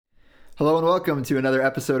Hello and welcome to another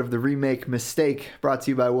episode of The Remake Mistake, brought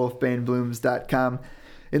to you by wolfbaneblooms.com.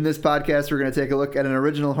 In this podcast, we're going to take a look at an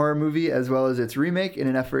original horror movie as well as its remake in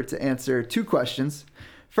an effort to answer two questions.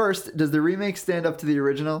 First, does the remake stand up to the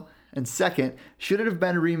original? And second, should it have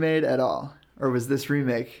been remade at all? Or was this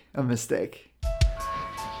remake a mistake?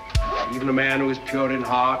 Even a man who is pure in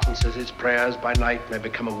heart and says his prayers by night may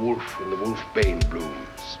become a wolf when the wolfbane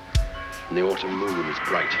blooms and the autumn moon is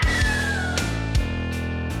bright.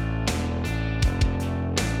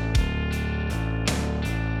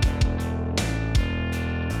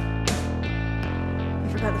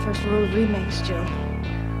 The first rule of remakes, Joe.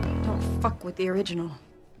 Don't fuck with the original.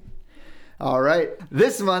 All right.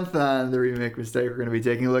 This month on The Remake Mistake, we're going to be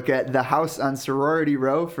taking a look at The House on Sorority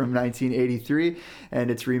Row from 1983 and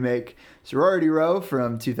its remake Sorority Row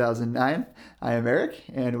from 2009. I am Eric,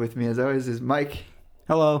 and with me as always is Mike.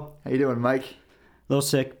 Hello. How you doing, Mike? A little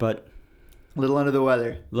sick, but a little under the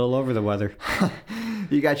weather. A little over the weather.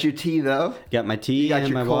 You got your tea, though. Got my tea, you got and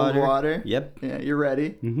your my cold water. Yep. Yeah, you're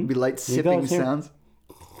ready. Mm-hmm. Be light sipping sounds.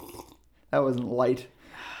 That wasn't light.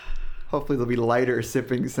 Hopefully there'll be lighter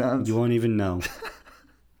sipping sounds. You won't even know.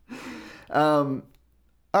 All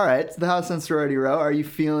right. So The House on Sorority Row. Were you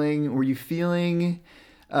feeling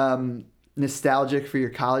nostalgic for your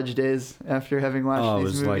college days after having watched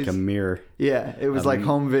these movies? Oh, it was like a mirror. Yeah, it was like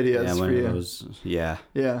home videos for you. Yeah.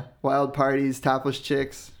 Yeah. Wild parties, topless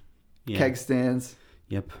chicks, keg stands.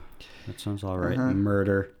 Yep. That sounds all right.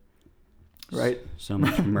 Murder. Right. So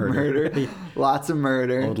much murder. Lots of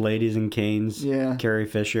murder. Old ladies in canes. Yeah. Carrie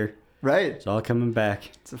Fisher. Right. It's all coming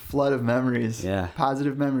back. It's a flood of memories. Yeah.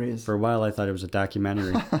 Positive memories. For a while, I thought it was a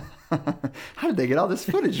documentary. How did they get all this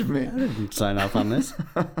footage of me? I didn't sign off on this.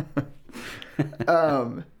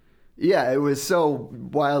 Yeah, it was so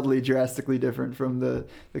wildly, drastically different from the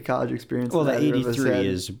college experience. Well, the 83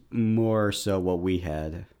 is more so what we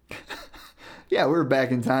had. Yeah, we were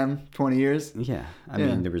back in time, 20 years. Yeah. I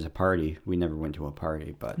mean, there was a party. We never went to a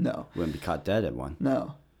party, but no, we wouldn't be caught dead at one.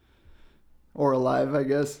 No. Or alive, I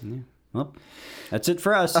guess. Yeah. Well, that's it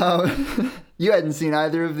for us. You hadn't seen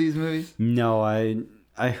either of these movies? No,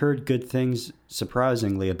 I heard good things,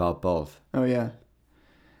 surprisingly, about both. Oh, yeah.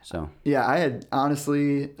 So. Yeah, I had,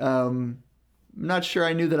 honestly, I'm not sure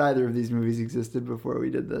I knew that either of these movies existed before we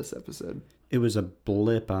did this episode. It was a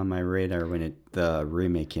blip on my radar when the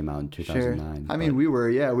remake came out in 2009. Sure. I mean, we were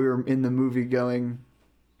in the movie going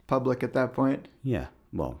public at that point. Yeah,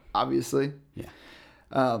 well. Obviously. Yeah.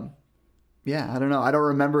 Yeah, I don't know. I don't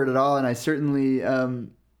remember it at all, and I certainly, the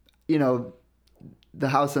original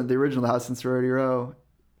House on Sorority Row,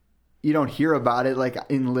 you don't hear about it like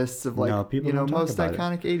in lists of most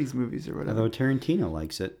iconic 80s movies or whatever. Although Tarantino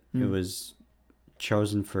likes it. It was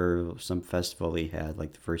chosen for some festival he had,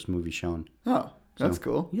 like the first movie shown. Oh, that's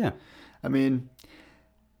cool. Yeah. I mean,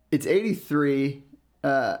 it's 83,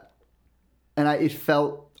 and it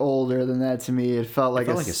felt older than that to me. It felt like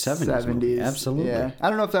a 70s movie. Absolutely. Yeah. I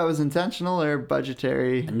don't know if that was intentional or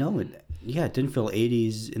budgetary. No, it didn't feel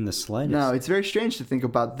 80s in the slightest. No, it's very strange to think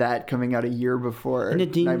about that coming out a year before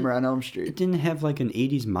Nightmare on Elm Street. It didn't have like an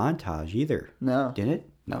 80s montage either. No. Did it?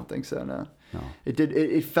 No. I don't think so, no. No. It did.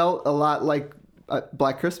 It felt a lot like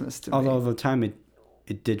Black Christmas to me. Although at the time it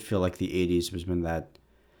did feel like the 80s was when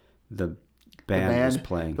the band was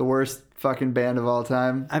playing. The worst fucking band of all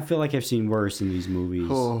time. I feel like I've seen worse in these movies,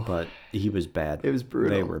 but he was bad. It was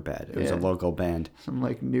brutal. They were bad. It was a local band. Some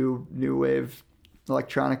like new wave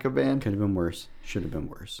electronica band. Could have been worse. Should have been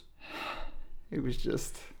worse. It was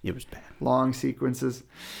bad. Long sequences.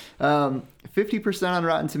 50% on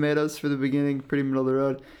Rotten Tomatoes for the beginning, pretty middle of the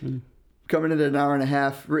road. Coming in at an hour and a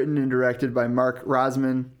half, written and directed by Mark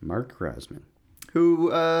Rosman. Who,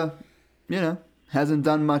 hasn't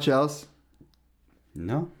done much else.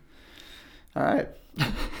 No. All right.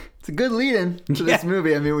 It's a good lead-in to this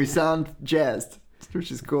movie. I mean, we sound jazzed,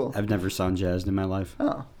 which is cool. I've never sound jazzed in my life.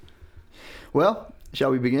 Oh. Well,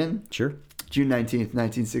 shall we begin? Sure. June 19th,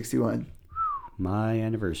 1961. My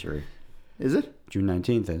anniversary. Is it? June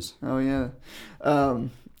 19th is. Oh, yeah.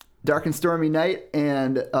 Dark and stormy night,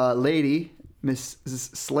 and lady,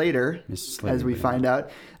 Mrs. Slater, as we find out,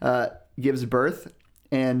 gives birth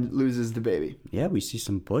and loses the baby. Yeah, we see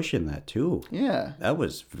some bush in that, too. Yeah. That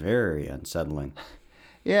was very unsettling.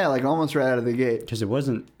 Yeah, like almost right out of the gate. Because it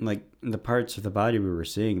wasn't, like, the parts of the body we were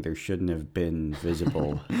seeing, there shouldn't have been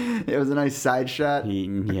visible. It was a nice side shot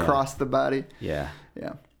across the body. Yeah.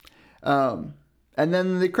 Yeah. And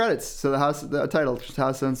then the credits. So the title,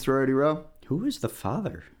 House on Sorority Row. Who is the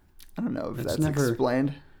father? I don't know if that's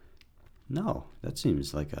explained. No, that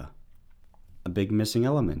seems like a big missing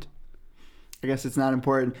element. I guess it's not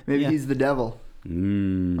important. Maybe he's the devil.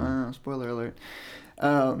 Spoiler alert.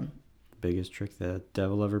 biggest trick the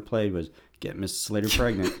devil ever played was get Mrs. Slater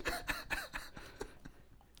pregnant.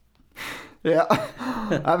 Yeah,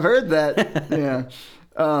 I've heard that. Yeah.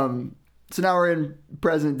 So now we're in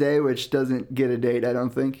present day, which doesn't get a date, I don't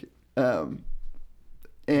think. And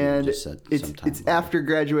it's after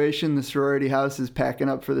graduation. The sorority house is packing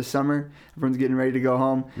up for the summer. Everyone's getting ready to go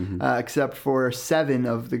home, except for 7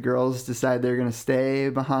 of the girls decide they're going to stay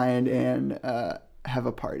behind and have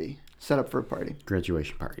a party. Set up for a party.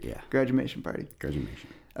 Graduation party, yeah. Graduation party. Graduation.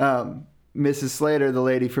 Mrs. Slater, the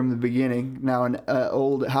lady from the beginning, now an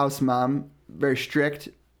old house mom, very strict,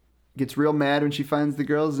 gets real mad when she finds the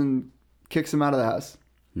girls and kicks them out of the house.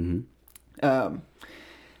 Mm-hmm.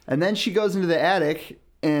 And then she goes into the attic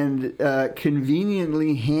and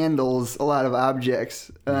conveniently handles a lot of objects,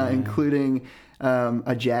 including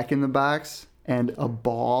a Jack-in-the-Box and a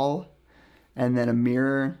ball and then a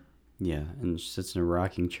mirror. Yeah, and she sits in a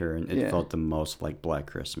rocking chair, and it felt the most like Black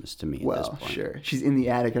Christmas to me at this point. Well, sure. She's in the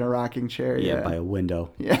attic in a rocking chair. Yeah, by a window.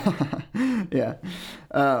 Yeah, yeah.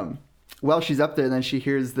 While she's up there, then she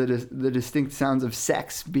hears the distinct sounds of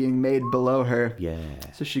sex being made below her. Yeah.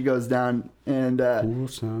 So she goes down and... cool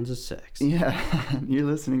sounds of sex. Yeah, you're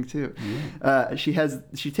listening too. Yeah.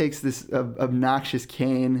 She takes this obnoxious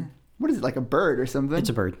cane. What is it, like a bird or something? It's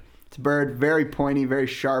a bird. It's a bird, very pointy, very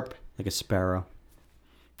sharp. Like a sparrow.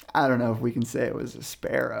 I don't know if we can say it was a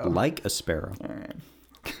sparrow. Like a sparrow. All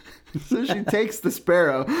right. So she takes the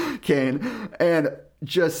sparrow cane and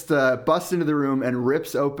just busts into the room and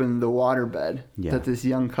rips open the waterbed that this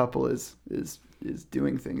young couple is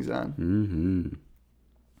doing things on. Mm-hmm.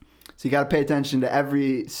 So you got to pay attention to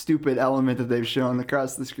every stupid element that they've shown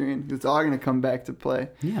across the screen. It's all going to come back to play.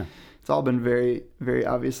 Yeah. It's all been very, very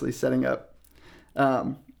obviously setting up.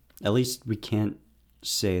 At least we can't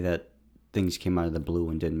say that things came out of the blue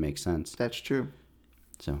and didn't make sense. That's true.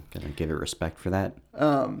 So gotta give it respect for that.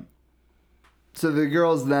 So the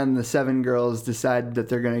girls then, the 7 girls, decide that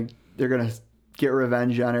they're gonna get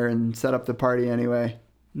revenge on her and set up the party anyway.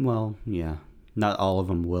 Well, yeah, not all of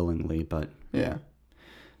them willingly, but yeah.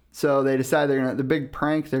 So they decide the big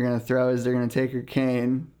prank they're gonna throw is they're gonna take her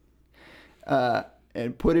cane,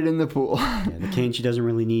 and put it in the pool. Yeah, the cane she doesn't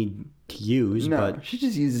really need to use, but she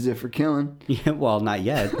just uses it for killing. Yeah, well, not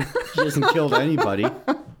yet. She hasn't killed anybody.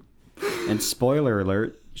 And spoiler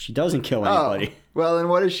alert, she doesn't kill anybody. Well, then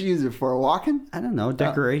what does she use it for? Walking? I don't know.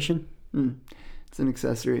 Decoration. It's an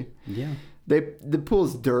accessory. Yeah. The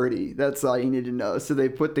pool's dirty. That's all you need to know. So they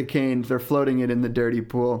put the cane, they're floating it in the dirty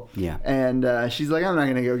pool. Yeah. And she's like, I'm not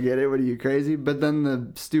going to go get it. What are you, crazy? But then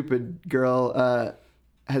the stupid girl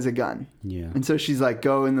has a gun. Yeah. And so she's like,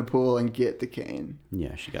 go in the pool and get the cane.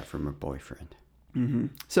 Yeah, she got from her boyfriend. Mm-hmm.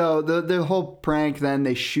 So the whole prank, then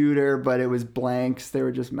they shoot her, but it was blanks. They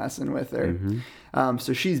were just messing with her. Mm-hmm.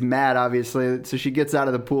 So she's mad, obviously. So she gets out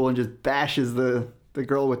of the pool and just bashes the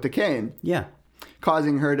girl with the cane. Yeah.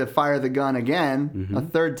 Causing her to fire the gun again, a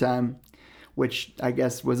third time, which I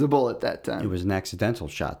guess was a bullet that time. It was an accidental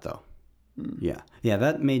shot, though. Yeah. Yeah,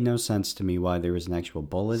 that made no sense to me why there was an actual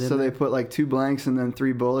bullet in there. So they put like 2 blanks and then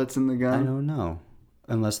 3 bullets in the gun? I don't know.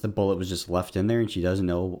 Unless the bullet was just left in there and she doesn't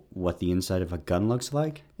know what the inside of a gun looks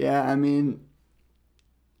like? Yeah, I mean,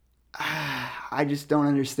 I just don't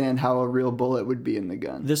understand how a real bullet would be in the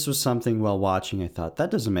gun. This was something while watching I thought,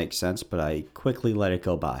 that doesn't make sense, but I quickly let it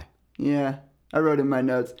go by. Yeah. I wrote in my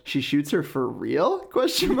notes, she shoots her for real?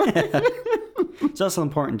 Question mark. It's also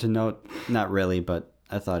important to note, not really, but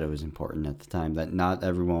I thought it was important at the time that not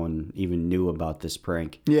everyone even knew about this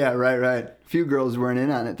prank. Yeah, right. Few girls weren't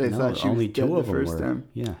in on it. They thought she only was dead 2 of the them first were. time.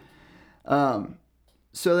 Yeah.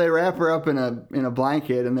 So they wrap her up in a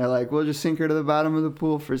blanket and they're like, we'll just sink her to the bottom of the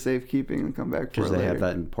pool for safekeeping and come back for her later. Because they have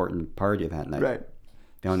that important party that night. Right.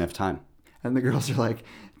 They don't have time. And the girls are like,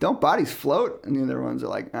 don't bodies float? And the other ones are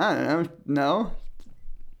like, I don't know, no.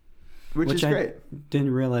 Which is great. I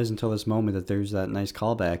didn't realize until this moment that there's that nice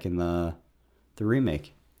callback in the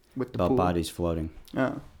remake with the about pool. Bodies floating.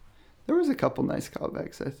 Oh. There was a couple nice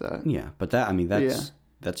callbacks, I thought. Yeah, but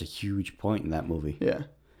that's a huge point in that movie. Yeah.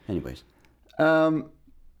 Anyways.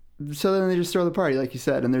 So then they just throw the party, like you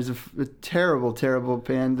said, and there's a terrible, terrible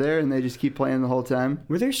band there, and they just keep playing the whole time.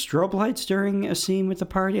 Were there strobe lights during a scene with the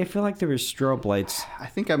party? I feel like there was strobe lights. I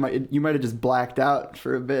think you might have just blacked out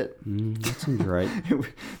for a bit. That seems right.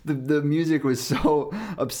 The music was so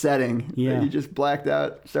upsetting that you just blacked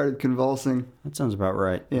out, started convulsing. That sounds about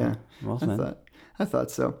right. Yeah. Well said. I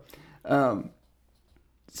thought so.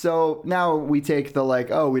 So now we take the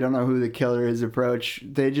we don't know who the killer is approach.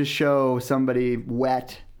 They just show somebody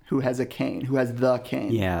wet who has a cane, who has the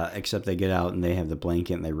cane. Yeah, except they get out and they have the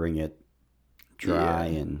blanket and they wring it dry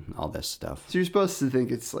and all this stuff. So you're supposed to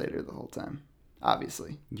think it's Slater the whole time.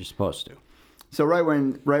 obviously. You're supposed to. So right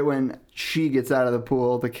when she gets out of the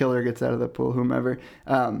pool, the killer gets out of the pool, whomever,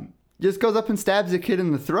 just goes up and stabs a kid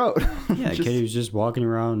in the throat. Yeah, a kid who's just walking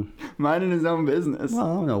around. Minding his own business. Well,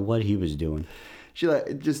 I don't know what he was doing. She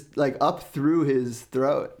just up through his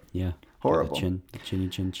throat. Yeah. Horrible. The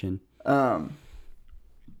chin.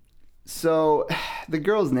 So the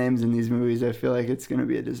girls' names in these movies, I feel like it's going to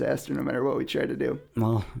be a disaster no matter what we try to do.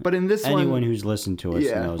 Well, but in this anyone who's listened to us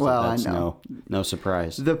knows that's no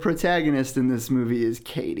surprise. The protagonist in this movie is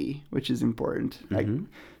Katie, which is important. Mm-hmm.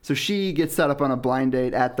 So she gets set up on a blind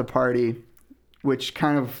date at the party, which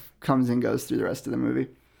kind of comes and goes through the rest of the movie.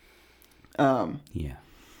 Yeah.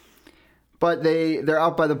 But they're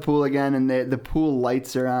out by the pool again, and the pool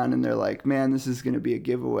lights are on, and they're like, man, this is going to be a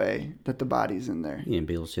giveaway that the body's in there. You're going to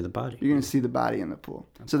be able to see the body. You're going to see the body in the pool.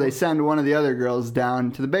 So they send one of the other girls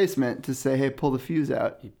down to the basement to say, hey, pull the fuse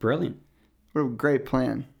out. Brilliant. What a great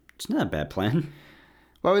plan. It's not a bad plan.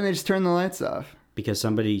 Why wouldn't they just turn the lights off? Because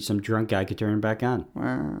some drunk guy could turn it back on.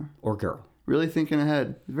 Wow. Or girl. Really thinking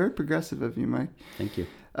ahead. Very progressive of you, Mike. Thank you.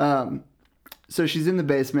 So she's in the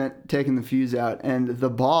basement taking the fuse out, and the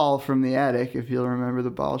ball from the attic, if you'll remember the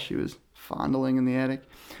ball she was fondling in the attic,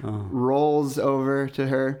 rolls over to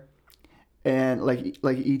her, and like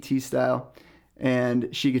E.T. style,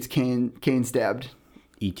 and she gets cane stabbed.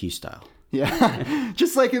 E.T. style. Yeah,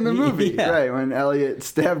 just like in the movie, yeah. Right, when Elliot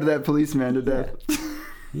stabbed that policeman to death.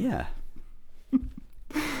 Yeah.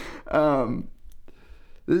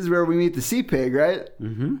 This is where we meet the sea pig, right?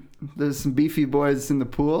 Mm-hmm. There's some beefy boys in the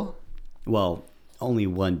pool. Well, only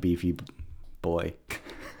one beefy boy.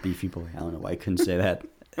 Beefy boy. I don't know why I couldn't say that.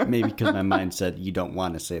 Maybe because my mind said you don't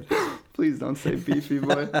want to say that. Please don't say beefy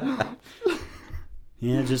boy.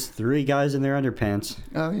 Yeah, just 3 guys in their underpants.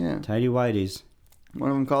 Oh, yeah. Tidy whities.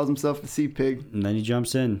 One of them calls himself the sea pig. And then he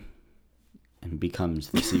jumps in and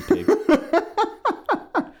becomes the sea pig.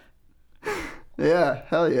 Yeah,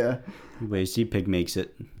 hell yeah. Anyway, sea pig makes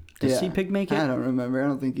it. Does sea pig make it? I don't remember. I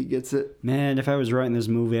don't think he gets it. Man, if I was writing this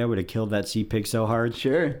movie, I would have killed that sea pig so hard.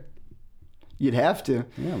 Sure. You'd have to.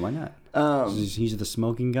 Yeah, why not? He's the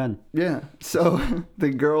smoking gun. Yeah. So the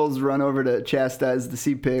girls run over to chastise the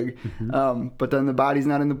sea pig, but then the body's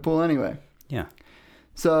not in the pool anyway. Yeah.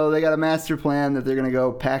 So they got a master plan that they're going to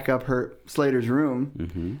go pack up her Slater's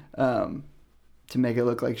room to make it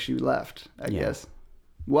look like she left, I guess.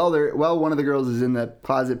 While one of the girls is in the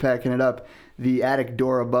closet packing it up, the attic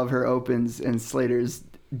door above her opens and Slater's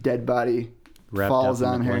dead body falls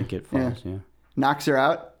on her. Blanket falls, yeah. Knocks her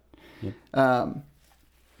out. Yep.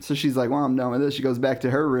 So she's like, well, I'm done with this. She goes back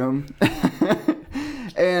to her room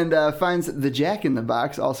and finds the Jack in the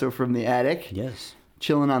Box, also from the attic. Yes.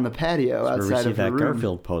 Chilling on the patio outside of her room. That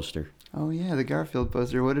Garfield poster. Oh yeah, the Garfield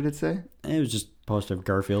poster. What did it say? It was just a poster of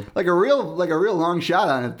Garfield. Like a real long shot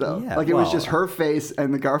on it though. Yeah, like it was just her face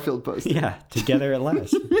and the Garfield poster. Yeah, together at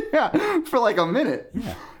last. Yeah, for like a minute.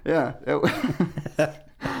 Yeah. Yeah.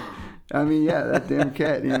 I mean, yeah, that damn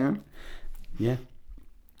cat, you know. Yeah.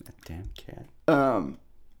 That damn cat.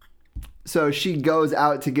 So she goes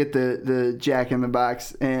out to get the Jack in the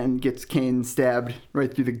Box and gets Kane stabbed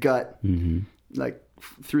right through the gut, like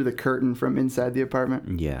through the curtain from inside the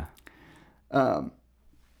apartment. Yeah.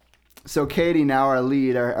 So Katie, now our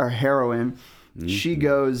lead, our heroine, she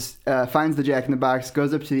goes, finds the Jack in the Box,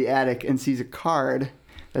 goes up to the attic and sees a card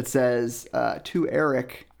that says, to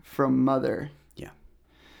Eric from Mother. Yeah.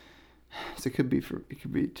 So it could be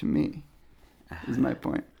to me, is my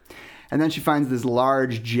point. And then she finds this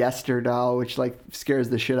large jester doll, which like scares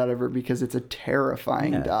the shit out of her because it's a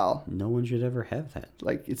terrifying doll. No one should ever have that.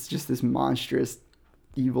 Like it's just this monstrous,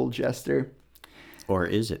 evil jester. Or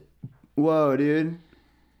is it? Whoa, dude.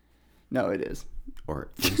 No, it is. Or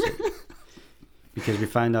is it? Because we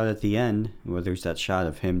find out at the end where there's that shot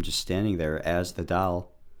of him just standing there as the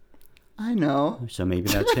doll. I know. So maybe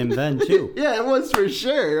that's him then too. Yeah, it was for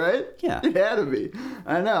sure, right? Yeah. It had to be.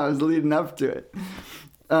 I know. I was leading up to it.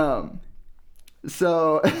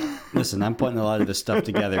 So listen, I'm putting a lot of this stuff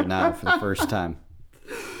together now for the first time.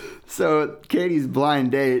 So Katie's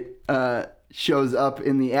blind date shows up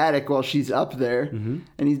in the attic while she's up there, and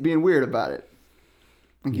he's being weird about it.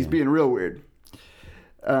 Like he's being real weird.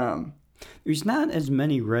 There's not as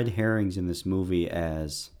many red herrings in this movie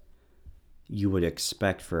as you would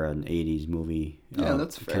expect for an 80s movie. Yeah,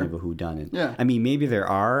 that's fair. Kind of a whodunit. Yeah. I mean, maybe there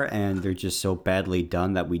are, and they're just so badly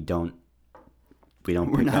done that we don't pick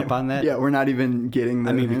up on that. Yeah, we're not even getting the...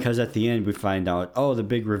 I mean, because at the end we find out, the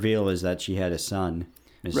big reveal is that she had a son,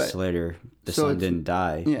 Mrs. Slater. The son didn't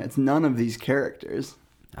die. Yeah, it's none of these characters.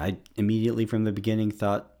 I immediately from the beginning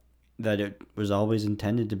thought that it was always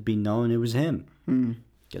intended to be known it was him.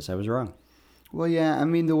 Guess I was wrong. Well, yeah, I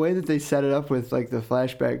mean, the way that they set it up with, like, the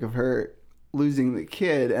flashback of her losing the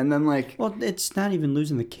kid, and then, like... Well, it's not even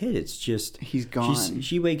losing the kid. It's just... He's gone.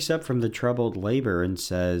 She wakes up from the troubled labor and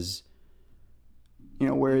says... You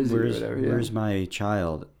know, where is he or whatever, yeah. Where's my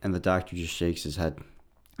child? And the doctor just shakes his head.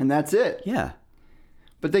 And that's it. Yeah.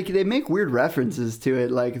 But they make weird references to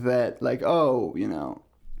it, like that, like, oh, you know...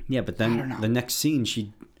 Yeah, but then the next scene,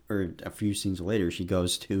 or a few scenes later, she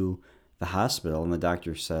goes to the hospital, and the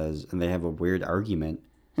doctor says, and they have a weird argument.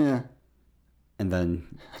 Yeah. And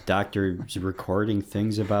then the doctor's recording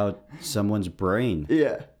things about someone's brain.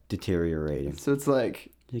 Yeah. Deteriorating. So it's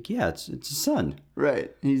like... yeah, it's his son.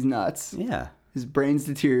 Right. He's nuts. Yeah. His brain's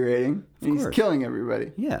deteriorating. And he's killing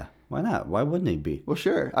everybody. Yeah. Why not? Why wouldn't he be? Well,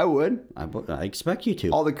 sure. I would. I expect you to.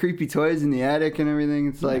 All the creepy toys in the attic and everything.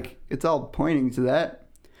 It's like, it's all pointing to that.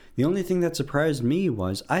 The only thing that surprised me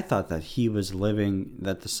was I thought that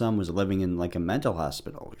that the son was living in like a mental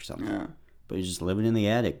hospital or something. Yeah. But he's just living in the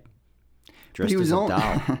attic. Dressed as a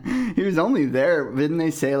doll. He was only there. Didn't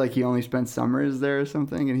they say like he only spent summers there or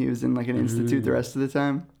something, and he was in like an institute the rest of the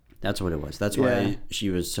time? That's what it was. That's why she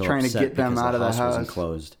was so trying upset to get them out of the house. Wasn't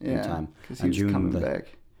closed in time. Because he was coming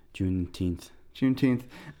back. Juneteenth.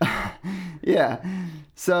 Yeah.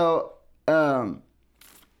 So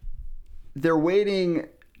they're waiting.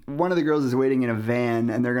 One of the girls is waiting in a van,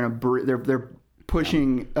 and they're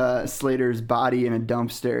pushing Slater's body in a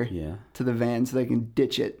dumpster to the van so they can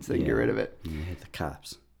ditch it, so they can get rid of it. And you hit the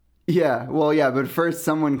cops. Yeah, well, yeah, but first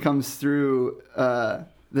someone comes through the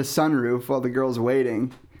sunroof while the girl's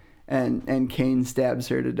waiting, and Kane stabs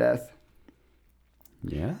her to death.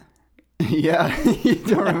 Yeah? Yeah, you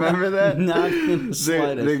don't remember that? Not in the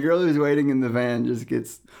slightest. The girl who's waiting in the van just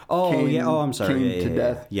gets I'm sorry. to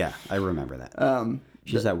death. Yeah, I remember that.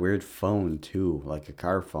 She has that weird phone, too, like a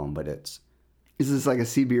car phone, but it's... This is like a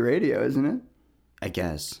CB radio, isn't it? I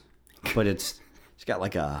guess. But it's got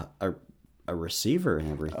like a receiver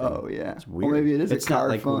and everything. Oh, yeah. It's weird. Well, maybe it is a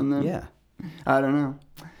car phone then. Yeah. I don't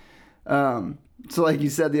know. So like you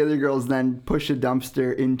said, the other girls then push a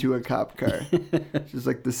dumpster into a cop car. It's just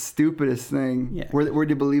like the stupidest thing. Yeah. Where do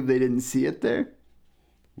you believe they didn't see it there?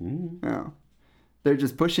 No. They're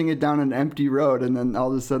just pushing it down an empty road, and then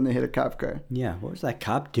all of a sudden they hit a cop car. Yeah, what was that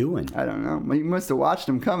cop doing? I don't know. Well, you must have watched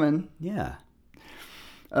him coming. Yeah.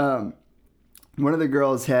 One of the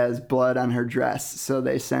girls has blood on her dress, so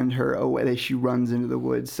they send her away. She runs into the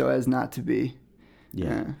woods so as not to be...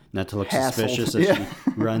 not to look hassled. suspicious as she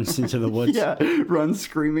runs into the woods. Yeah, runs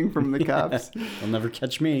screaming from the cops. They'll never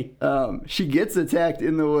catch me. She gets attacked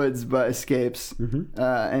in the woods but escapes.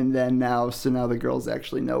 And then now the girls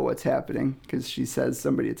actually know what's happening because she says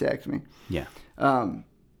somebody attacked me. Yeah.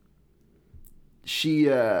 She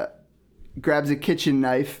grabs a kitchen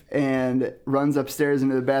knife and runs upstairs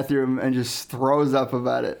into the bathroom and just throws up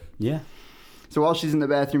about it. Yeah. So while she's in the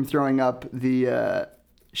bathroom throwing up, the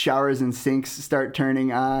showers and sinks start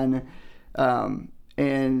turning on,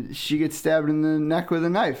 and she gets stabbed in the neck with a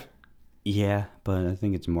knife. Yeah, but I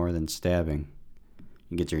think it's more than stabbing.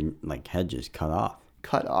 You get your head just cut off.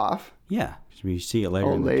 Cut off? Yeah, because we see it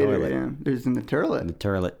later in the toilet. Yeah. There's in the toilet. In the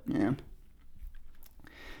toilet. Yeah.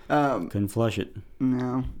 Couldn't flush it.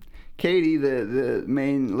 No. Katie, the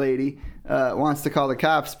main lady, wants to call the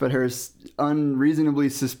cops, but her unreasonably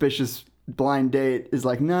suspicious blind date is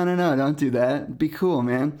like, no, don't do that. Be cool,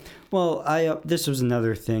 man. Well, this was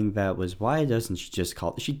another thing that was, why doesn't she just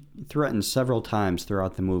call? She threatens several times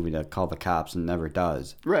throughout the movie to call the cops and never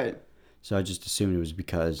does. Right. So I just assumed it was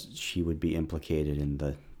because she would be implicated in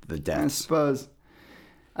the deaths. I suppose.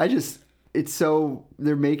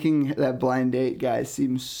 They're making that blind date guy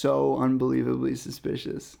seem so unbelievably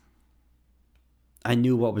suspicious. I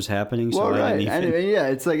knew what was happening, so I didn't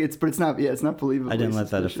even... it's not believable. I didn't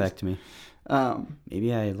let that affect me.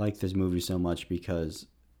 Maybe I like this movie so much because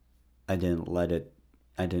I didn't let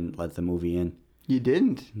the movie in. You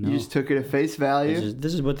didn't? No. You just took it at face value?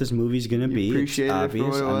 This is what this movie's going to be. Appreciate it's obvious. It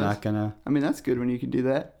for what it was. I'm not going to... I mean, that's good when you can do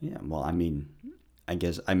that. Yeah, well, I mean, I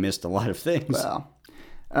guess I missed a lot of things.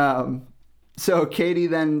 Well, so Katie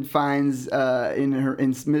then finds in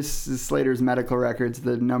Mrs. Slater's medical records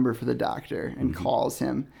the number for the doctor and calls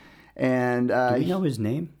him. And do we know his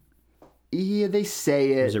name? Yeah, they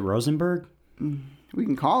say it. Is it Rosenberg? We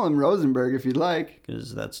can call him Rosenberg if you'd like.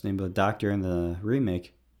 Because that's the name of the doctor in the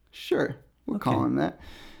remake. Sure, we'll call him that.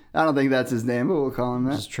 I don't think that's his name, but we'll call him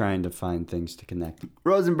that. Just trying to find things to connect.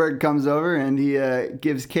 Rosenberg comes over and he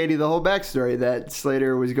gives Katie the whole backstory that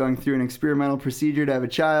Slater was going through an experimental procedure to have a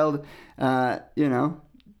child.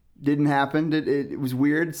 Didn't happen. It was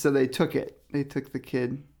weird, so they took it. They took the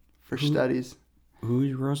kid for studies.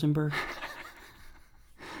 Who's Rosenberg?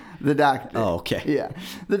 The doctor. Oh, okay. Yeah,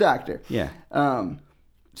 the doctor. Yeah.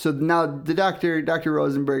 So now the doctor, Dr.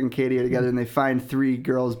 Rosenberg and Katie are together, and they find 3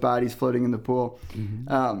 girls' bodies floating in the pool.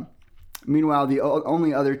 Meanwhile, the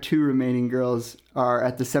only other 2 remaining girls are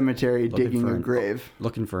at the cemetery digging a grave.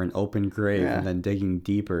 Looking for an open grave and then digging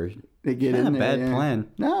deeper. They get in there. Bad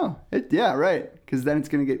plan. No. Right. Because then it's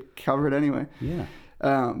going to get covered anyway. Yeah.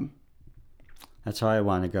 That's how I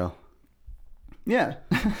want to go. Yeah.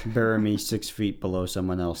 Bury me 6 feet below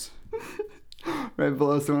someone else. Right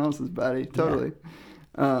below someone else's body. Totally.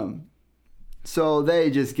 Yeah. So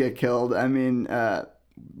they just get killed. I mean, the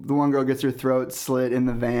one girl gets her throat slit in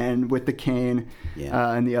the van with the cane.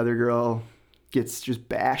 Yeah. And the other girl gets just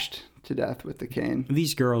bashed to death with the cane.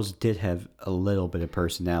 These girls did have a little bit of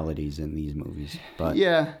personalities in these movies. But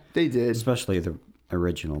yeah, they did. Especially the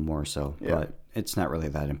original more so. Yeah. But it's not really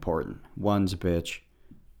that important. One's a bitch.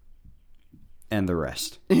 And the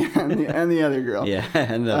rest. Yeah, and the other girl. Yeah,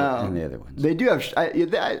 and the other ones. They do have... I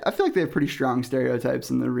feel like they have pretty strong stereotypes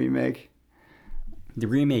in the remake. The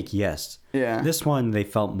remake, yes. Yeah. This one, they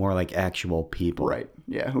felt more like actual people. Right.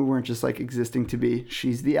 Yeah, who weren't just like existing to be,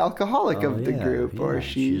 she's the alcoholic of the group, or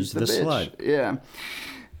she's the bitch. Slut. Yeah.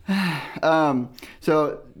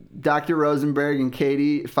 So Dr. Rosenberg and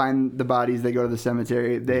Katie find the bodies. They go to the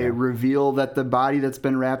cemetery. They reveal that the body that's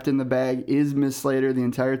been wrapped in the bag is Miss Slater the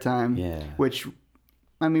entire time. Yeah. Which,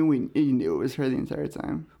 I mean, you knew it was her the entire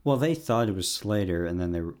time. Well, they thought it was Slater, and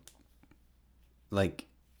then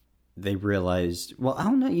they realized. Well, I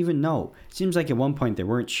don't even know. It seems like at one point they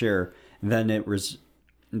weren't sure. Then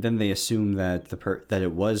they assumed that that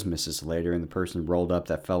it was Mrs. Slater, and the person rolled up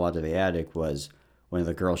that fell out of the attic was one of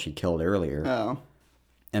the girls she killed earlier. Oh.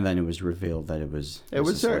 And then it was revealed that it was It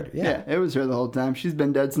was her. Slater. Yeah, it was her the whole time. She's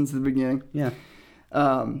been dead since the beginning. Yeah.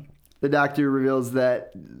 The doctor reveals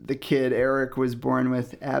that the kid, Eric, was born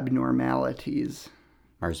with abnormalities.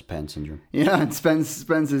 Marzipan syndrome. Yeah, and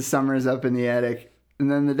spends his summers up in the attic. And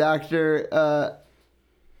then the doctor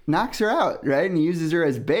knocks her out, right? And he uses her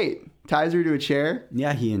as bait. Ties her to a chair.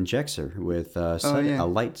 Yeah, he injects her with a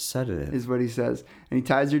light sedative. Is what he says. And he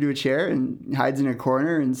ties her to a chair and hides in a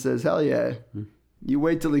corner and says, hell yeah, you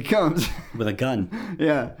wait till he comes. With a gun.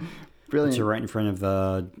 Yeah. Brilliant. Puts her right in front of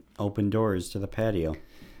the open doors to the patio.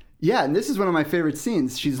 Yeah, and this is one of my favorite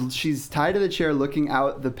scenes. She's tied to the chair looking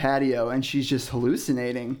out the patio, and she's just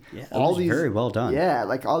hallucinating. Yeah, all these very well done. Yeah,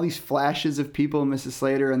 like all these flashes of people, Mrs.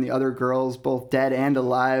 Slater and the other girls, both dead and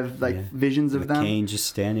alive, visions of them. The cane just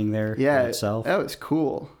standing there itself. That was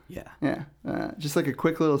cool. Yeah. Yeah, just like a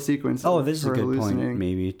quick little sequence. Oh, this is a good point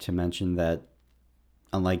maybe to mention that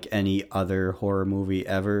unlike any other horror movie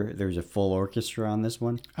ever, there's a full orchestra on this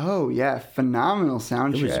one. Oh, yeah. Phenomenal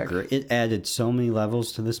soundtrack. It was great. It added so many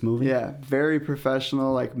levels to this movie. Yeah. Very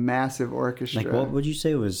professional, like massive orchestra. Like, what would you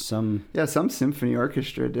say was some... Yeah, some symphony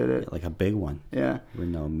orchestra did it. Like a big one. Yeah. We're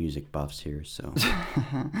no music buffs here, so...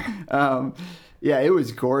 yeah, it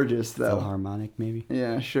was gorgeous, though. Philharmonic, maybe?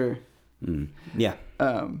 Yeah, sure. Yeah.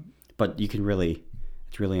 But you can really...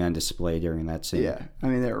 It's really on display during that scene. Yeah. I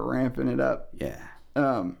mean, they were ramping it up. Yeah.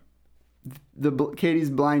 Katie's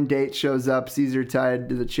blind date shows up, sees her tied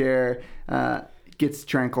to the chair, gets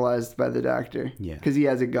tranquilized by the doctor. Yeah, because he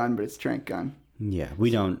has a gun, but it's a tranq gun. Yeah, we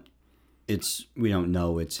don't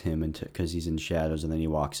know it's him because he's in shadows, and then he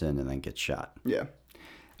walks in and then gets shot. Yeah,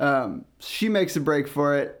 she makes a break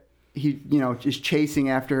for it. He, is chasing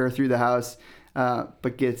after her through the house,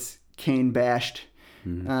 but gets cane bashed,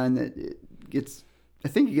 and it gets. I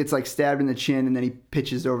think he gets like stabbed in the chin, and then he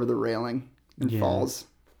pitches over the railing. And falls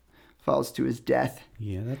to his death.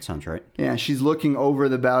 Yeah, that sounds right. Yeah, she's looking over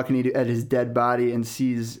the balcony at his dead body and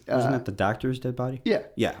sees... Isn't that the doctor's dead body? Yeah.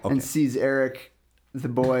 Yeah, okay. And sees Eric, the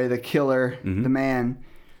boy, the killer, the man,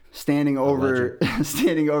 standing over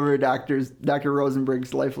Dr.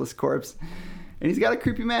 Rosenberg's lifeless corpse. And he's got a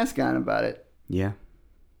creepy mask on about it. Yeah.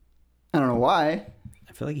 I don't know why.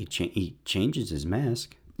 I feel like he changes his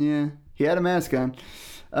mask. Yeah, he had a mask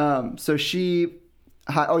on. So she...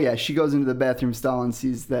 Oh, yeah, she goes into the bathroom stall and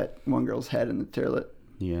sees that one girl's head in the toilet.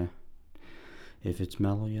 Yeah. If it's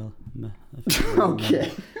mellow, you'll...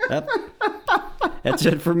 Okay. That's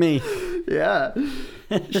it for me. Yeah.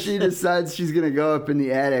 She decides she's going to go up in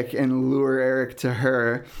the attic and lure Eric to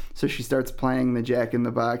her. So she starts playing the Jack in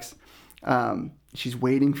the Box. She's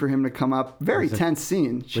waiting for him to come up. Very tense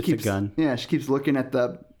scene. She keeps, the gun. Yeah, she keeps looking at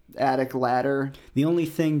the attic ladder. The only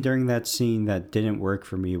thing during that scene that didn't work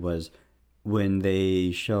for me was... when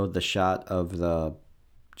they showed the shot of the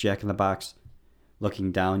Jack in the Box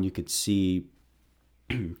looking down, you could see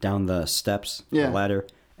down the steps, the ladder,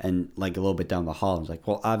 and like a little bit down the hall. I was like,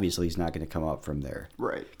 well, obviously he's not going to come up from there,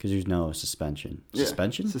 Right. Because there's no suspension. Yeah.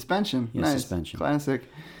 Suspension. Yeah, Nice. suspension. Classic.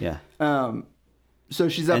 Yeah. So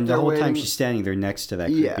she's up And there the whole waiting. time she's standing there next to that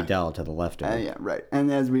creepy Yeah. doll to the left of her. Yeah, right. And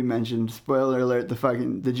as we mentioned, spoiler alert: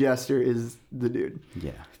 the jester is the dude.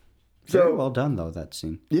 Yeah. So- Very well done though, that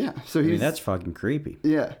scene. Yeah. So I he's mean, that's fucking creepy.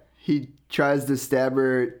 yeah. He tries to stab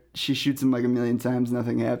her. She shoots him like a million times.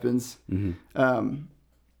 Nothing happens.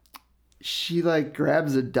 She like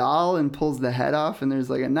grabs a doll and pulls the head off, and there's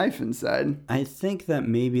like a knife inside. I think that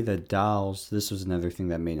maybe the dolls, this was another thing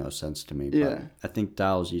that made no sense to me. But Yeah. I think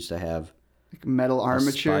dolls used to have Like metal a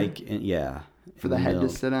armature spike in, yeah. for in the head to middle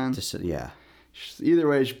sit on. Yeah. Either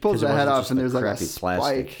way, she pulls 'Cause it the head wasn't off, just and the there's like a crappy spike.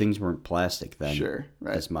 plastic. Things weren't plastic then. Sure,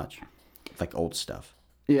 right. As much. Like old stuff.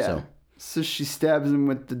 Yeah. So she stabs him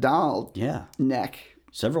with the doll Yeah. neck.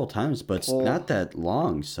 Several times, but it's Oh. not that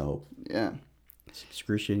long, so Yeah. it's an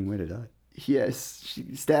excruciating way to die. Yes,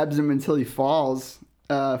 she stabs him until he falls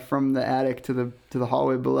from the attic to the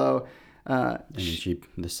hallway below. And then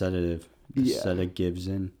the sedative gives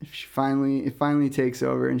in. It finally takes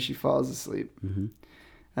over, and she falls asleep. Mm-hmm.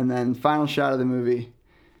 And then final shot of the movie,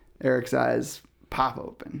 Eric's eyes pop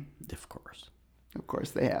open. Of course. Of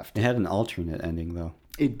course, they have It to. had an alternate ending, though.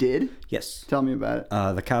 It did? Yes. Tell me about it.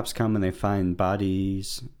 The cops come and they find the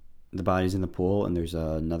bodies in the pool, and there's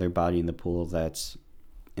another body in the pool that's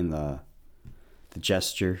in the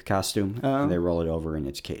gesture costume. Oh. And they roll it over, and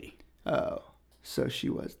it's Katie. Oh, so she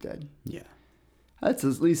was dead. Yeah. That's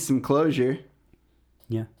at least some closure.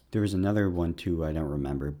 Yeah. There was another one, too, I don't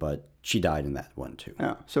remember, but she died in that one, too.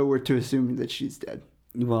 Oh, so we're to assume that she's dead.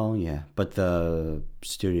 Well, yeah, but the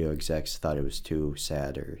studio execs thought it was too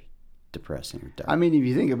sad or depressing or dark. I mean, if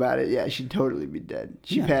you think about it, yeah, she'd totally be dead.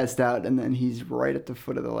 She Yeah. passed out, and then he's right at the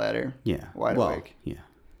foot of the ladder. Yeah. Wide awake. Yeah.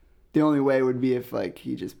 The only way would be if, like,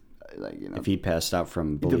 he just, like, you know, If he passed out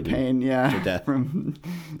from the bleeding pain, yeah, to death.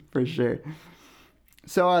 for sure.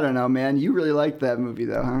 So I don't know, man. You really liked that movie,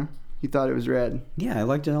 though, huh? You thought it was rad. Yeah, I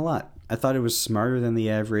liked it a lot. I thought it was smarter than the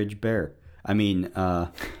average bear. I mean,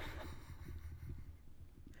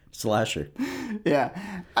 slasher. Yeah,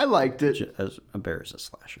 I liked it. As a bear is a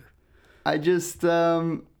slasher. I just,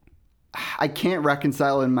 I can't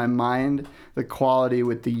reconcile in my mind the quality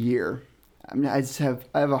with the year. I mean, I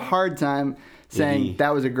have a hard time saying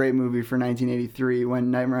that was a great movie for 1983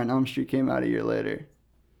 when Nightmare on Elm Street came out a year later.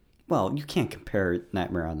 Well, you can't compare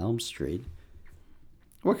Nightmare on Elm Street.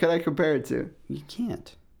 What could I compare it to? You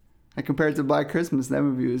can't. I compare it to Black Christmas. That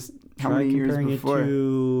movie was how Try many years comparing before? it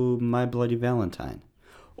to My Bloody Valentine,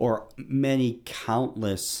 or many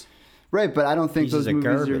countless. Right, but I don't think Pieces those of movies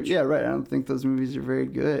garbage. are. Yeah, right. I don't think those movies are very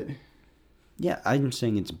good. Yeah, I'm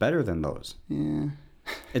saying it's better than those. Yeah.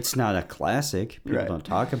 It's not a classic. People Right. don't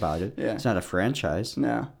talk about it. Yeah. It's not a franchise.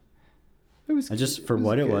 No. It was. I just, for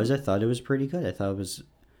what good. it was, I thought it was pretty good. I thought it was.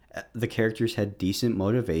 The characters had decent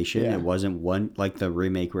motivation. Yeah. It wasn't one like the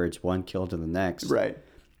remake where it's one kill to the next. Right.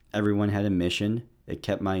 Everyone had a mission. It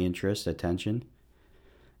kept my interest, attention.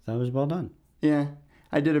 That was well done. Yeah,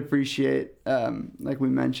 I did appreciate, like we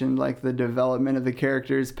mentioned, like the development of the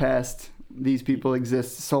characters past these people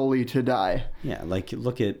exist solely to die. Yeah, like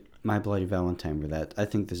look at My Bloody Valentine, where that I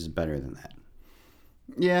think this is better than that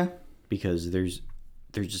Yeah. because they're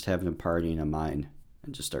just having a party in a mine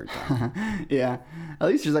and just start dying. Yeah. At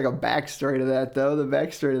least there's like a backstory to that, though. The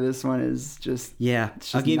backstory to this one is just. Yeah, It's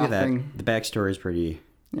just I'll give nothing. you that. The backstory is pretty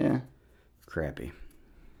Yeah. crappy.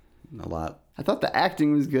 A lot. I thought the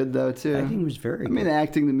acting was good, though, too. Acting was very I mean, good. the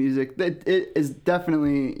acting, the music, it is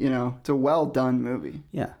definitely, it's a well done movie,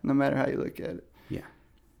 Yeah, no matter how you look at it. yeah.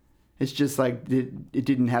 It's just like it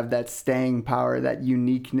didn't have that staying power, that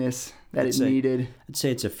uniqueness that it needed. I'd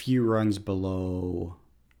say it's a few rungs below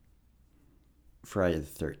Friday the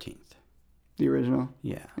 13th. The original.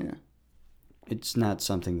 Yeah. Yeah. It's not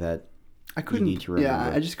something that I couldn't. need to remember.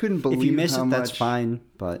 Yeah, I just couldn't believe if you miss how it, that's much- fine,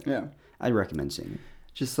 but Yeah. I'd recommend seeing it.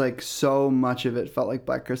 Just like so much of it felt like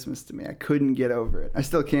Black Christmas to me. I couldn't get over it. I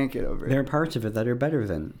still can't get over it. There are parts of it that are better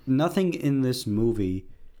than. Nothing in this movie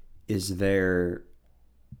is there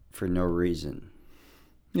for no reason.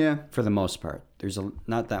 Yeah. For the most part, there's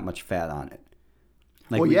not that much fat on it.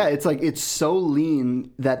 Well, yeah, it's like it's so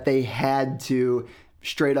lean that they had to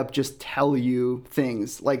straight up just tell you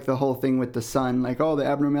things, like the whole thing with the son, like, oh, the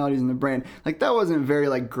abnormalities in the brain. Like that wasn't very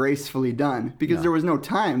like gracefully done because there was no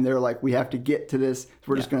time. They were like, we have to get to this. So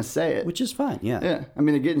we're just going to say it. which is fine. Yeah. Yeah. I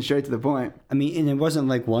mean, they're getting straight to the point. I mean, and it wasn't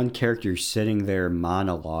like one character sitting there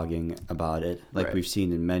monologuing about it, like Right. we've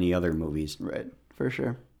seen in many other movies. Right. For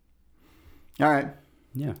sure. All right.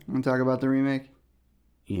 Yeah. Want to talk about the remake?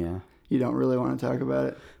 Yeah. You don't really want to talk about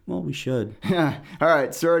it. Well, we should. Yeah. All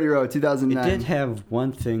right. Sorority Row, 2009. It did have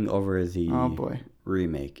one thing over the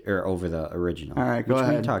remake, or over the original. All right, go ahead.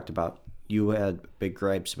 Which we talked about. You had big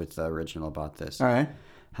gripes with the original about this. All right.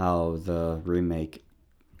 How the remake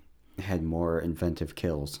had more inventive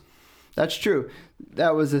kills. That's true.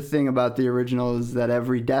 That was the thing about the original, is that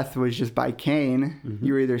every death was just by cane. Mm-hmm.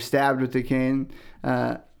 You were either stabbed with the cane,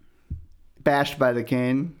 bashed by the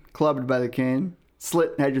cane, clubbed by the cane,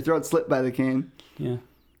 had your throat slit by the cane. Yeah.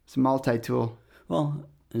 It's a multi-tool. Well,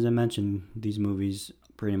 as I mentioned, these movies,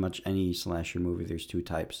 pretty much any slasher movie, there's two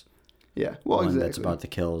types. Yeah. Well, one exactly. that's about the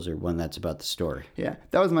kills, or one that's about the story. Yeah.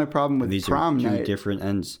 That was my problem with These Prom are two Night. different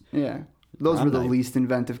ends. Yeah. Those Prom were the Night. least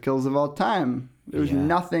inventive kills of all time. There was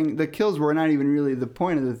nothing. The kills were not even really the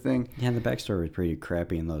point of the thing. Yeah, the backstory was pretty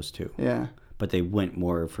crappy in those two. Yeah. But they went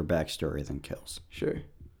more for backstory than kills. Sure.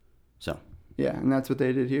 So. Yeah, and that's what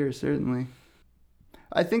they did here, certainly.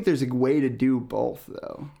 I think there's a way to do both,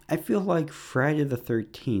 though. I feel like Friday the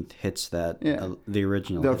 13th hits that, the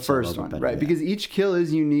original. The hits first that one, better, right? yeah. Because each kill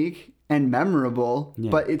is unique and memorable,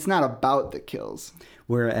 but it's not about the kills.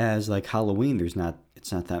 Whereas, like Halloween, it's not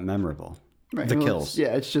that memorable. Right. The Well, kills.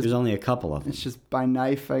 it's just... There's only a couple of them. It's just by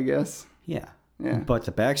knife, I guess. Yeah. Yeah. But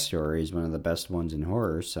the backstory is one of the best ones in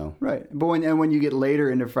horror, so... Right. But when you get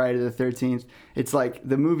later into Friday the 13th, it's like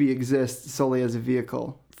the movie exists solely as a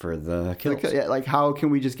vehicle. For the kills. Like how can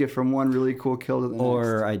we just get from one really cool kill to the next?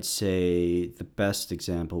 Or I'd say the best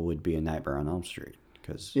example would be A Nightmare on Elm Street.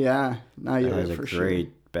 Because yeah, now it you're has right, a for great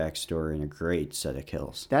sure. backstory and a great set of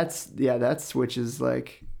kills. That switches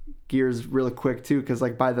like gears really quick too, because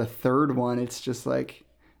like by the third one, it's just like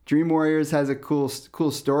Dream Warriors has a cool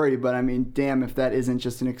story, but I mean, damn if that isn't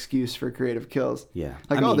just an excuse for creative kills. Yeah,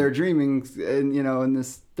 like they're dreaming, and and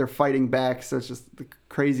this they're fighting back, so it's just the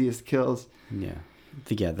craziest kills. Yeah.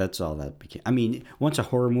 Yeah, that's all that became. I mean, once a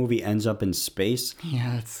horror movie ends up in space,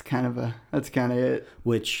 yeah, that's kind of it.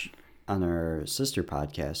 Which on our sister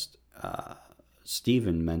podcast,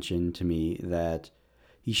 Steven mentioned to me that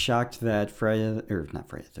he's shocked that not Friday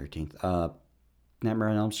the 13th, Nightmare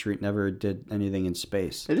on Elm Street never did anything in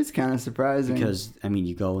space. It is kind of surprising because I mean,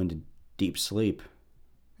 you go into deep sleep.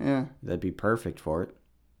 Yeah, that'd be perfect for it.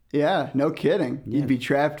 Yeah, no kidding. Yeah. You'd be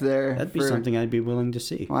trapped there. That'd be something I'd be willing to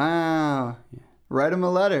see. Wow. Yeah. Write him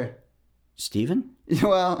a letter. Steven?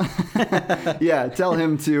 Well, yeah, tell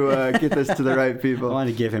him to get this to the right people. I want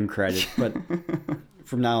to give him credit, but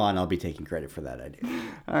from now on, I'll be taking credit for that idea.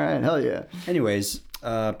 All right, hell yeah. Anyways,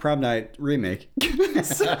 Prom Night remake.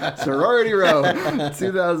 Sorority Row,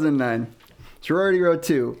 2009. Sorority Row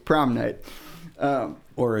 2, Prom Night.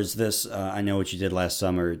 Or is this I Know What You Did Last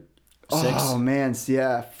Summer 6? Oh, man,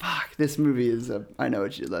 yeah. Fuck, this movie is a I Know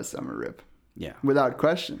What You Did Last Summer rip. Yeah. Without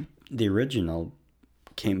question. The original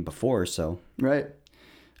came before, so... Right.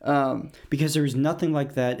 Because there was nothing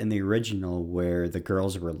like that in the original where the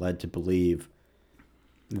girls were led to believe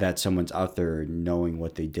that someone's out there knowing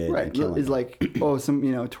what they did and killing It's them.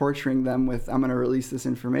 like, torturing them with, I'm going to release this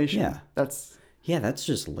information. Yeah. That's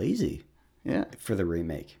just lazy. Yeah. For the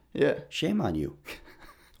remake. Yeah. Shame on you.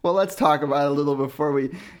 Well, let's talk about it a little before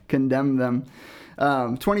we condemn them.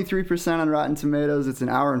 23% on Rotten Tomatoes. It's an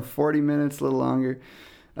hour and 40 minutes, a little longer.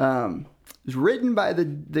 It's written by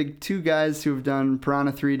the two guys who've done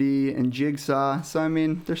Piranha 3D and Jigsaw. So, I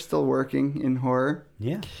mean, they're still working in horror.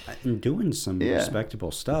 Yeah. And doing some respectable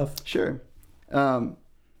stuff. Sure.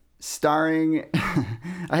 Starring,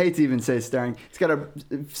 I hate to even say starring. It's got a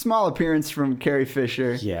small appearance from Carrie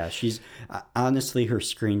Fisher. Yeah, she's, honestly, her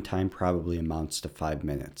screen time probably amounts to 5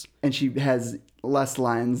 minutes. And she has less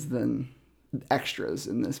lines than extras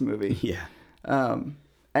in this movie. Yeah.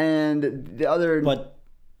 And the other... But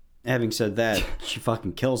having said that, she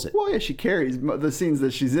fucking kills it. Well, yeah, she carries the scenes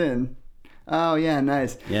that she's in. Oh, yeah,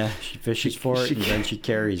 nice. Yeah, she fishes for it, and then she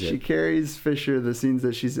carries it. She carries Fisher the scenes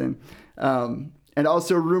that she's in. And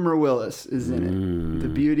also Rumor Willis is in it. The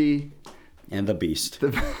beauty. And the beast.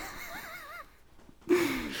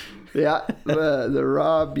 Yeah, the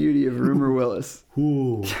raw beauty of Rumor Willis.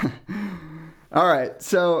 Ooh. All right,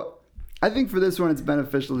 so I think for this one it's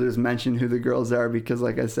beneficial to just mention who the girls are because,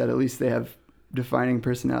 like I said, at least they have defining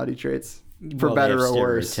personality traits. For better or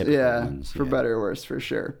worse. Yeah, for better or worse, for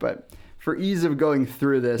sure. But for ease of going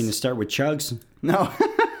through this... You can start with Chugs? No.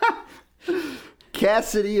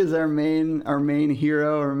 Cassidy is our main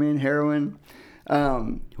hero, our main heroine.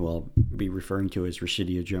 Who I'll be referring to as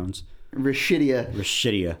Rashidia Jones. Rashidia.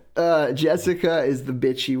 Jessica is the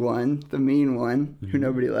bitchy one, the mean one, who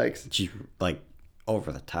nobody likes. She's like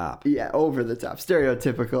over the top. Yeah, over the top.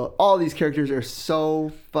 Stereotypical. All these characters are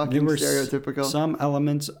so fucking stereotypical. Some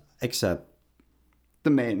elements, except the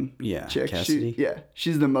main chick. Cassidy.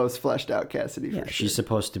 She's the most fleshed out Cassidy. Yeah, for sure. she's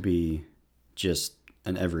supposed to be just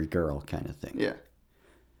an every girl kind of thing. Yeah.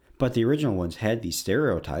 But the original ones had these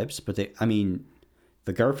stereotypes, but the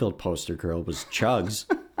Garfield poster girl was Chugs.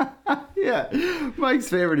 Yeah. Mike's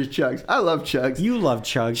favorite is Chugs. I love Chugs. You love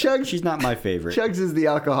Chugs. She's not my favorite. Chugs is the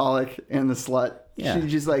alcoholic and the slut. Yeah.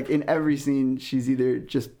 She's just like, in every scene, she's either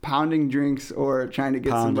just pounding drinks or trying to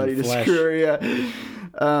get somebody to flesh. screw her. Yeah.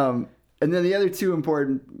 And then the other two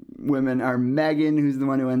important women are Megan, who's the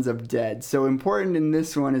one who ends up dead. So important in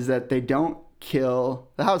this one is that they don't kill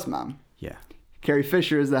the house mom. Yeah. Carrie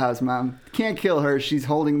Fisher is the house mom. Can't kill her. She's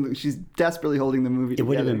desperately holding the movie together. It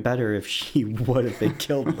would have been better if she would have been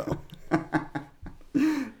killed, though.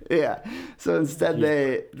 Yeah. So instead,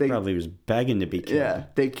 they probably was begging to be killed. Yeah,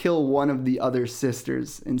 they kill one of the other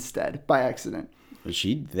sisters instead by accident.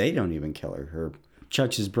 They don't even kill her.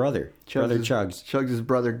 Chugs' brother. Chugs. Chugs'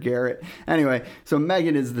 brother Garrett. Anyway, so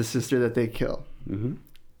Megan is the sister that they kill. Mm-hmm.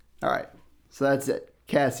 All right. So that's it.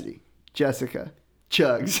 Cassidy, Jessica,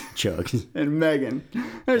 Chugs, and Megan.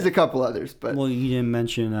 There's a couple others, but well, you didn't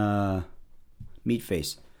mention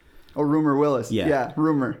Meatface. Oh, Rumor Willis. Yeah. Yeah,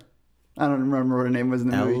 Rumor. I don't remember what her name was in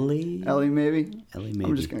the movie. Ellie, maybe? Ellie, maybe.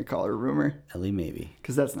 I'm just going to call her Rumor. Ellie, maybe.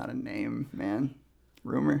 Because that's not a name, man.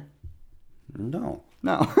 Rumor? No.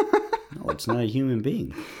 No, it's not a human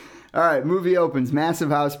being. All right, movie opens. Massive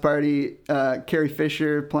house party. Carrie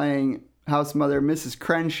Fisher playing house mother, Mrs.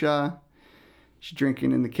 Crenshaw. She's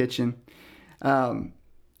drinking in the kitchen.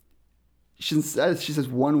 She says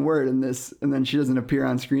one word in this, and then she doesn't appear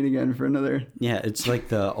on screen again for another. Yeah, it's like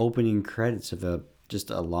the opening credits of just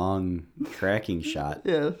a long tracking shot.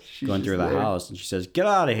 Yeah, she's going through the there. house, and she says, "Get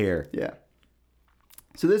out of here." Yeah.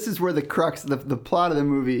 So this is where the crux, the plot of the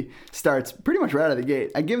movie starts pretty much right out of the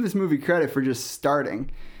gate. I give this movie credit for just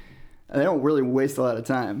starting. They don't really waste a lot of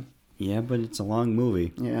time. Yeah, but it's a long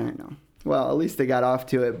movie. Yeah, I know. Well, at least they got off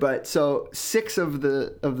to it. But so 6 of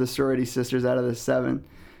the sorority sisters out of the 7,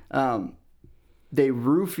 they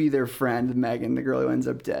roofie their friend Megan, the girl who ends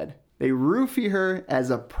up dead. They roofie her as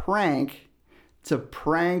a prank to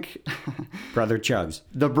prank Brother Chugs.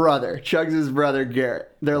 the brother, Chugs' brother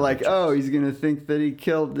Garrett. They're like, oh, he's gonna think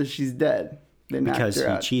that she's dead. They knocked Because her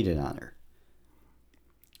he out. cheated on her.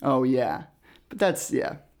 Oh yeah, but that's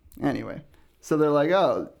yeah. Anyway, so they're like,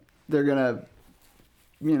 oh, they're gonna,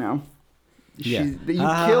 you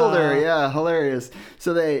killed her. Yeah, hilarious.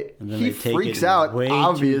 So he freaks out. Way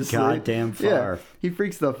Obviously, too goddamn far. Yeah, he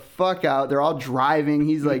freaks the fuck out. They're all driving.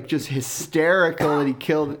 He's like just hysterical that he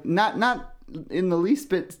killed. Not in the least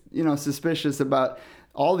bit, suspicious about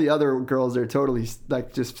all the other girls. Are totally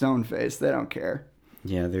like just stone faced. They don't care.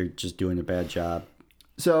 Yeah, they're just doing a bad job.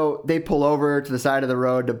 So they pull over to the side of the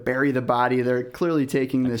road to bury the body. They're clearly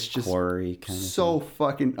taking this just quarry kind of so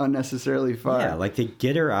fucking unnecessarily far. Yeah, like they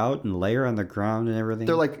get her out and lay her on the ground and everything.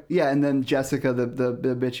 They're like, yeah, and then Jessica, the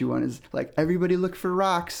bitchy one, is like, everybody look for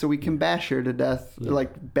rocks so we can bash her to death. Yeah.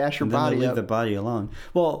 Like, bash her and then body leave up. the body alone.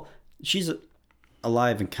 Well, she's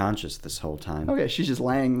alive and conscious this whole time. Okay, she's just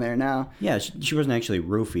laying there now. Yeah, she wasn't actually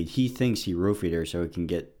roofied. He thinks he roofied her so he can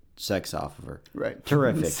get sex off of her. Right.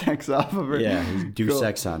 Terrific. Sex off of her. Yeah, do cool.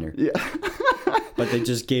 Sex on her. Yeah. But they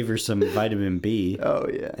just gave her some vitamin B. Oh,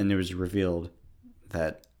 yeah. And it was revealed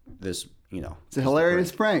that this, it's a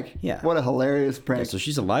hilarious prank. Yeah. What a hilarious prank. Yeah, so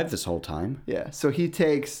she's alive this whole time. Yeah. So he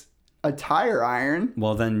takes a tire iron.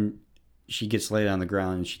 Well, then she gets laid on the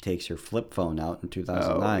ground and she takes her flip phone out in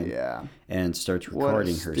 2009. Oh, yeah. And starts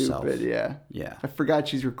recording herself. Yeah. Yeah. I forgot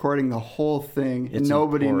she's recording the whole thing. It's and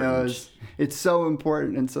nobody important. knows. It's so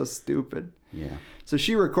important and so stupid. Yeah. So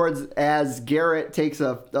she records as Garrett takes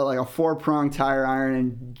a 4-pronged tire iron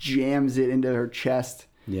and jams it into her chest.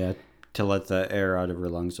 Yeah. To let the air out of her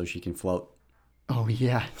lungs so she can float. Oh,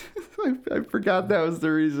 yeah. I forgot that was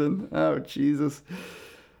the reason. Oh, Jesus.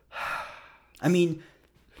 I mean,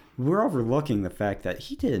 we're overlooking the fact that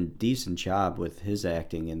he did a decent job with his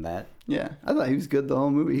acting in that. Yeah, I thought he was good the whole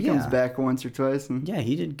movie. He comes back once or twice. And yeah,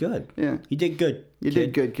 he did good. Yeah. He did good. You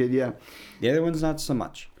did good, kid, yeah. The other one's not so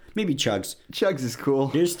much. Maybe Chugs. Chugs is cool.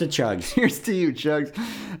 Here's to Chugs. Here's to you, Chugs.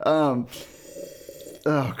 Oh,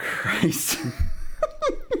 Christ.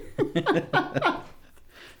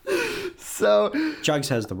 So Chugs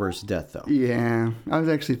has the worst death, though. Yeah, I was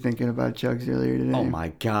actually thinking about Chugs earlier today. Oh my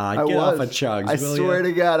God! Get off of Chugs. I swear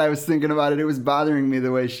to God, I was thinking about it. It was bothering me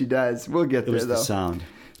the way she dies. We'll get there, though. It was the sound.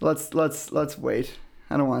 Let's wait.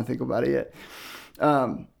 I don't want to think about it yet.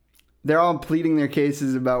 They're all pleading their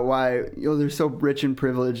cases about why they're so rich and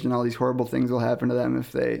privileged, and all these horrible things will happen to them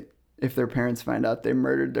if their parents find out they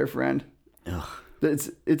murdered their friend. Ugh.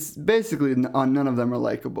 It's basically none of them are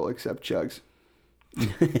likable except Chugs.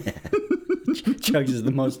 Chugs is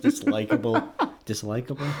the most dislikable.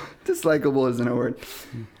 Dislikable? Dislikable isn't a word.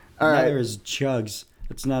 All right. Neither is Chugs.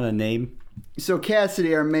 It's not a name. So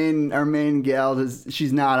Cassidy, our main gal,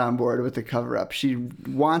 she's not on board with the cover up. She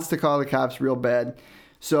wants to call the cops real bad.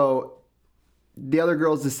 So the other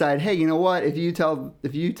girls decide, hey, you know what? If you tell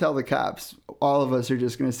the cops, all of us are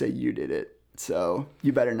just gonna say you did it. So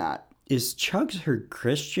you better not. Is Chugs her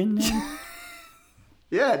Christian name?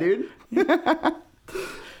 Yeah, dude.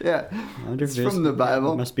 Yeah. It's from the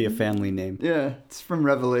Bible. It must be a family name. Yeah, it's from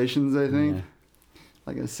Revelations, I think. Yeah.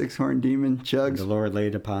 Like a 6-horned demon, Chugs. The Lord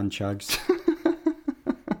laid upon Chugs.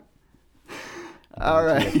 All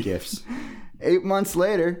right. Gifts. 8 months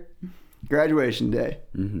later, graduation day.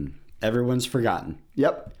 Mm-hmm. Everyone's forgotten.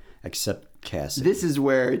 Yep. Except Cassidy. This is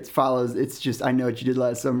where it follows. It's just, I know what you did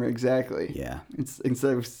last summer exactly. Yeah. It's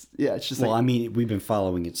instead of, yeah, it's just well, like. I mean, we've been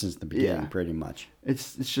following it since the beginning, Yeah. pretty much.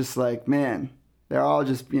 It's just like, man, they're all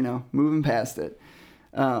just, moving past it.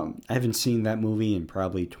 I haven't seen that movie in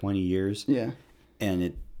probably 20 years. Yeah.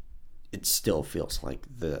 And it still feels like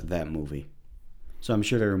that movie. So I'm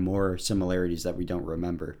sure there are more similarities that we don't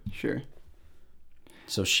remember. Sure.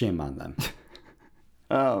 So shame on them.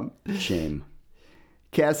 Shame.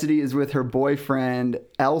 Cassidy is with her boyfriend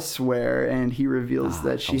elsewhere, and he reveals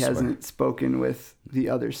that she hasn't spoken with the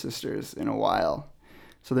other sisters in a while.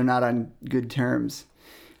 So they're not on good terms.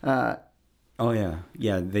 Oh, yeah.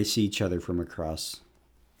 Yeah, they see each other from across.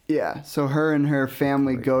 Yeah, so her and her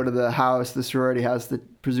family go to the house, the sorority house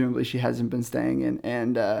that presumably she hasn't been staying in,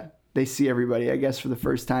 and they see everybody, I guess, for the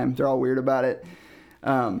first time. They're all weird about it.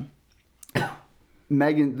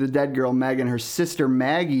 Megan, the dead girl, Megan, her sister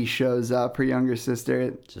Maggie shows up, her younger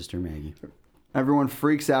sister. Sister Maggie. Everyone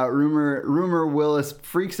freaks out. Rumor Willis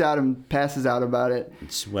freaks out and passes out about it.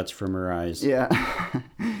 It sweats from her eyes. Yeah.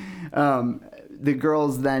 The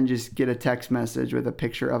girls then just get a text message with a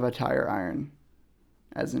picture of a tire iron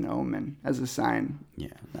as an omen, as a sign. Yeah,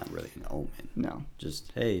 not really an omen. No.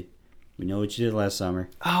 Just, hey, we know what you did last summer.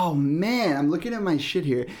 Oh, man. I'm looking at my shit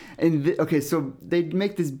here. And okay, so they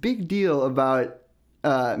make this big deal about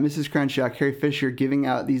Mrs. Crenshaw, Carrie Fisher, giving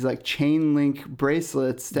out these like chain link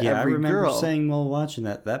bracelets to every girl. Yeah, I remember saying while watching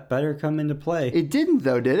that better come into play. It didn't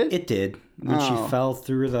though, did it? It did. When she fell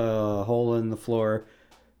through the hole in the floor,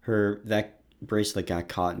 that bracelet got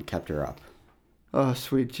caught and kept her up. Oh,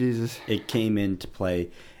 sweet Jesus. It came into play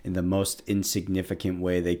in the most insignificant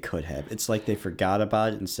way they could have. It's like they forgot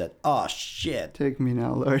about it and said, oh, shit. Take me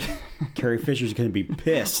now, Lord. Carrie Fisher's going to be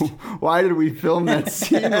pissed. Why did we film that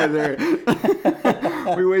scene with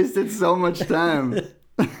her? We wasted so much time.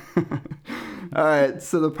 All right,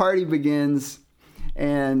 so the party begins,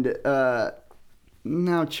 and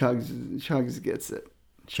now Chugs gets it.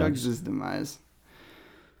 Chugs' demise.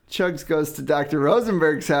 Chugs goes to Dr.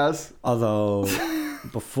 Rosenberg's house. Although,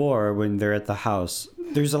 before, when they're at the house,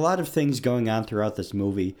 there's a lot of things going on throughout this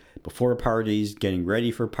movie. Before parties, getting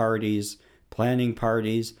ready for parties, planning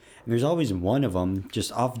parties. And there's always one of them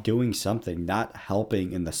just off doing something, not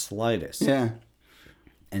helping in the slightest. Yeah.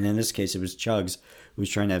 And in this case, it was Chugs, who was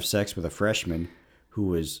trying to have sex with a freshman,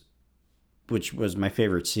 which was my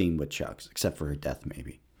favorite scene with Chugs, except for her death,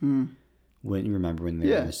 maybe. When you remember when they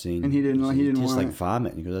were in the scene, and he didn't want like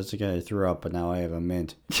vomit. He goes, "That's the guy I threw up, but now I have a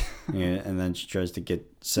mint." And then she tries to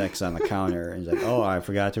get sex on the counter, and he's like, "Oh, I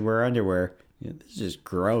forgot to wear underwear." Yeah, this is just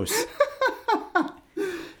gross.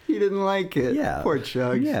 He didn't like it. Yeah, poor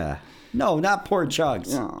Chugs. Yeah, no, not poor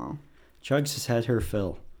Chugs. No. Chugs has had her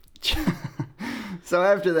fill. So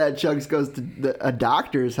after that, Chugs goes to a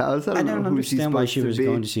doctor's house. I don't know who she's understand why she was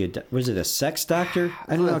going to see. see was it a sex doctor?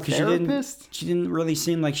 I don't know, because she didn't really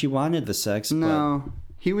seem like she wanted the sex. No, but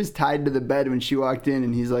he was tied to the bed when she walked in,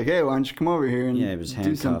 and he's like, "Hey, why don't you come over here and he was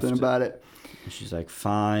do something about it?" And she's like,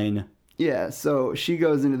 "Fine." Yeah, so she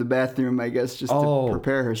goes into the bathroom, I guess, just to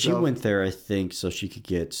prepare herself. She went there, I think, so she could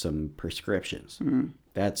get some prescriptions.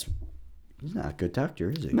 He's not a good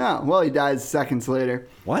doctor, is he? No, well, he dies seconds later.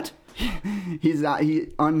 What? He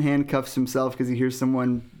unhandcuffs himself because he hears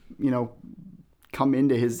someone, come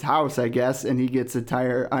into his house, I guess, and he gets a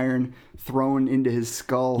tire iron thrown into his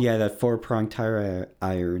skull. Yeah, that 4-pronged tire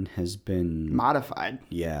iron has been modified.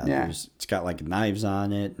 Yeah. It's got like knives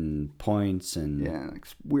on it and points and like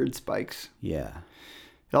weird spikes. Yeah.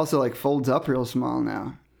 It also like folds up real small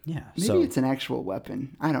now. Yeah. Maybe it's an actual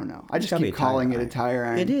weapon. I don't know. I just keep calling it a tire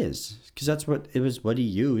iron. It is, because that's what he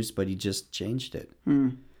used, but he just changed it.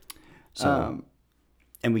 So,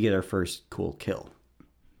 and we get our first cool kill.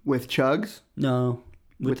 With Chugs? No,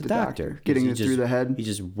 with the doctor. Getting it through the head? He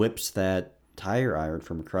just whips that tire iron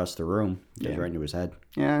from across the room. Goes right into his head.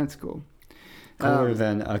 Yeah, that's cool. Cooler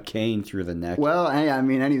than a cane through the neck. Well, I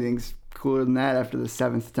mean, anything's cooler than that after the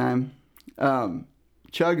 7th time.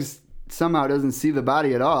 Chugs somehow doesn't see the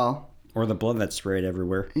body at all. Or the blood that's sprayed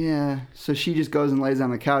everywhere. Yeah, so she just goes and lays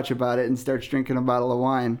on the couch about it and starts drinking a bottle of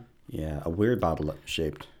wine. Yeah, a weird bottle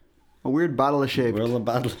shaped. A weird bottle of shape. Weird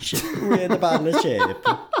bottle shaped. Weird bottle shape.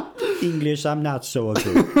 English, I'm not so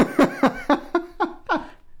good.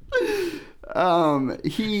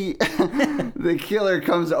 The killer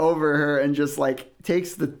comes over her and just like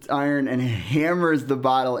takes the iron and hammers the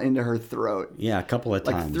bottle into her throat. Yeah, a couple of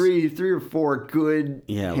Like times. three or four good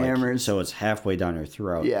hammers. Like, so it's halfway down her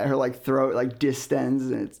throat. Yeah, her like throat like distends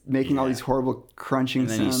and it's making all these horrible crunching And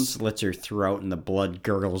then sounds. he slits her throat and the blood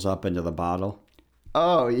gurgles up into the bottle.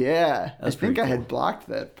 Oh yeah, That's I think pretty I cool. had blocked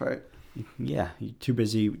that part. Yeah, you're too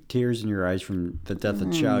busy, tears in your eyes from the death of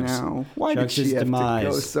Chugs. No, why did Chugs' she have demise.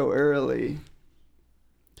 to go so early?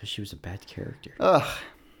 Because she was a bad character. Ugh,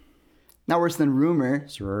 not worse than Rumor.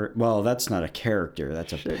 Well, that's not a character.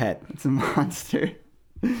 That's a pet. It's a monster.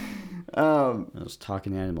 Those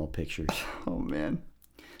talking animal pictures. Oh man.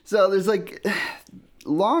 So there's like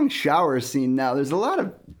long shower scene now. There's a lot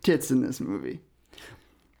of tits in this movie.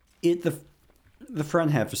 The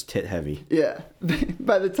front half is tit heavy. Yeah.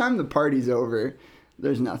 By the time the party's over,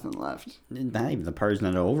 there's nothing left. Not even the party's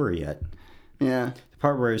not over yet. Yeah. The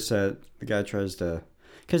part where the guy tries to...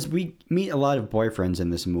 Because we meet a lot of boyfriends in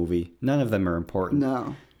this movie. None of them are important.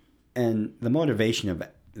 No. And the motivation of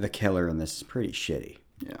the killer in this is pretty shitty.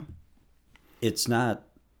 Yeah. It's not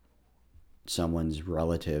someone's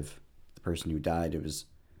relative, the person who died. It was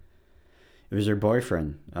her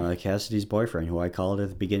boyfriend, Cassidy's boyfriend, who I called at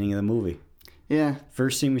the beginning of the movie. Yeah.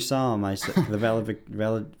 First thing we saw him, I said, the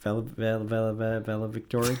valedictorian.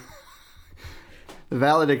 The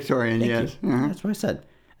valedictorian, Thank yes. you. Uh-huh. That's what I said.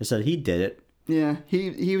 I said he did it. Yeah.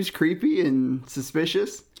 He was creepy and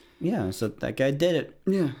suspicious. Yeah, so that guy did it.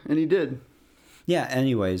 Yeah, and he did. Yeah,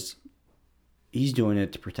 anyways, he's doing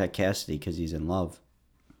it to protect Cassidy because he's in love.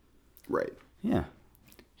 Right. Yeah.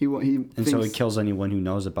 So he kills anyone who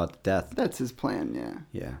knows about the death. That's his plan, yeah.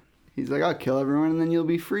 Yeah. He's like, I'll kill everyone and then you'll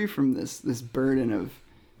be free from this burden of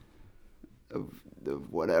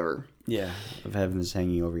whatever. Yeah, of having this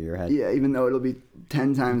hanging over your head. Yeah, even though it'll be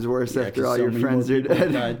 10 times worse after all your friends are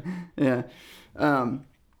dead. Yeah.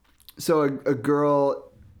 So a girl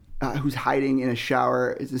who's hiding in a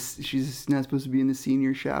shower, she's not supposed to be in the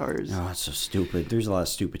senior showers. Oh, it's so stupid. There's a lot of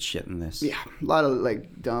stupid shit in this. Yeah, a lot of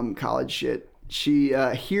like dumb college shit. She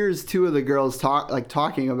hears two of the girls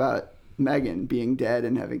talking about Megan being dead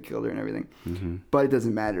and having killed her and everything. Mm-hmm. But it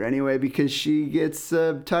doesn't matter anyway because she gets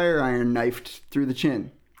a tire iron knifed through the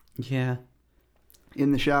chin. Yeah.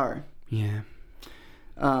 In the shower. Yeah.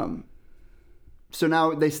 So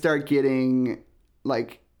now they start getting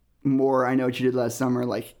like more I Know What You Did Last Summer,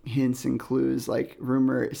 like hints and clues. Like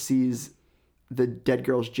Rumor sees the dead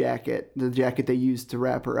girl's jacket, the jacket they used to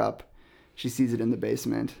wrap her up. She sees it in the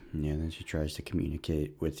basement. Yeah, then she tries to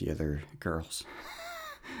communicate with the other girls.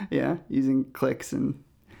 Yeah, using clicks and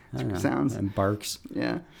sounds. And barks.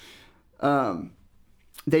 Yeah.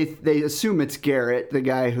 They assume it's Garrett, the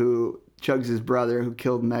guy who Chugs' brother who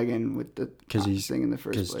killed Megan with the thing in the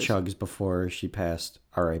first place. Because Chugs, before she passed,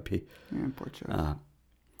 R.I.P. Yeah, poor Chugs.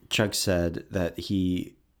 Chugs said that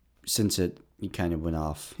he kind of went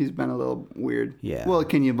off. He's been a little weird. Yeah. Well,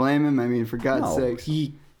 can you blame him? I mean, for God's sakes.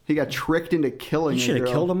 He got tricked into killing. He should have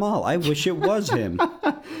killed them all. I wish it was him.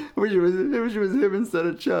 I wish it was him instead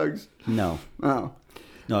of Chugs. No. Oh.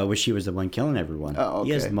 No, I wish he was the one killing everyone. Oh, okay.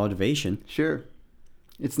 He has the motivation. Sure.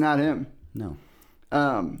 It's not him. No.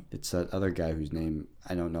 It's that other guy whose name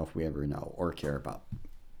I don't know if we ever know or care about.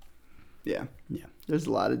 Yeah. Yeah. There's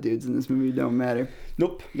a lot of dudes in this movie who don't matter.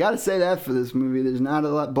 Nope. You got to say that for this movie. There's not a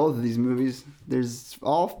lot. Both of these movies. There's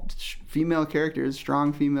all female characters,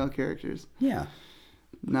 strong female characters. Yeah.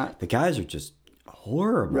 Not the guys are just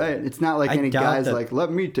horrible. Right. It's not like any guys like,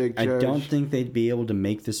 let me take charge. I don't think they'd be able to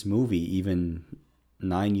make this movie even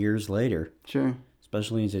 9 years later. Sure.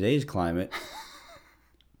 Especially in today's climate.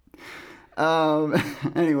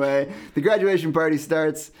 Anyway, the graduation party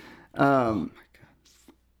starts. Oh my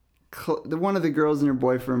God. One of the girls and her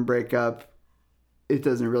boyfriend break up. It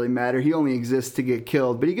doesn't really matter. He only exists to get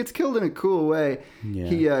killed, but he gets killed in a cool way. Yeah.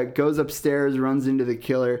 He goes upstairs, runs into the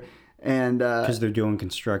killer, and because they're doing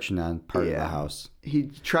construction on part of the house. He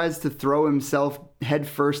tries to throw himself head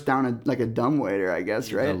first down a dumbwaiter, I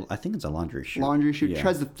guess, right? I think it's a laundry chute. Laundry chute. Yeah.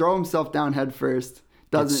 Tries to throw himself down head first.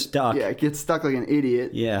 Doesn't gets stuck. Yeah, gets stuck like an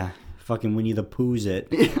idiot. Yeah, fucking Winnie the Pooh's it.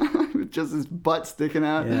 With just his butt sticking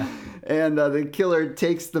out. Yeah. And the killer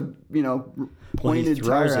takes the pointed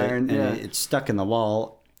tire iron. And it's stuck in the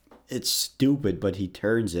wall. It's stupid, but he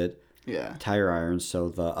turns it. Yeah. tire irons, so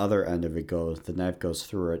the other end of it the knife goes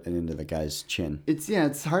through it and into the guy's chin.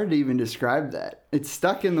 It's hard to even describe that. It's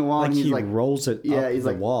stuck in the wall, Like and he's he like rolls it up he's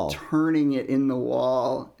the like wall. turning it in the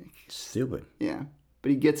wall. Stupid. Yeah, but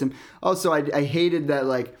he gets him. Also, I hated that,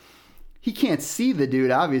 like, he can't see the dude.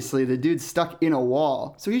 Obviously, the dude's stuck in a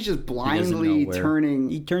wall, so he's just blindly turning.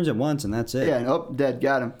 He turns it once and that's it. Yeah, and dead,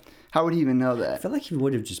 got him. How would he even know I that? feel like if he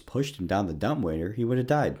would have just pushed him down the dumbwaiter, he would have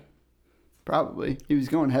died. Probably. He was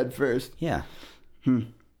going head first. Yeah. Anyways,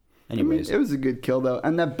 Anyways, it was a good kill though,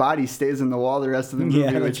 and that body stays in the wall the rest of the movie,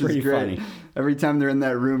 Yeah, that's which is pretty great. funny. Every time they're in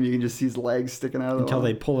that room, you can just see his legs sticking out of the until wall.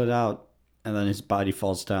 they pull it out and then his body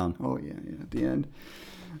falls down. Oh yeah, at the end.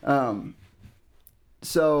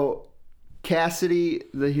 So Cassidy,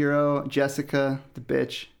 the hero, Jessica, the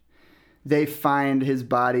bitch, they find his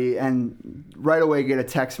body and right away get a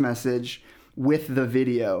text message with the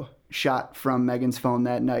video shot from Megan's phone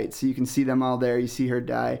that night. So you can see them all there. You see her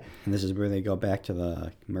die. And this is where they go back to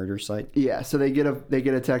the murder site. Yeah. So they get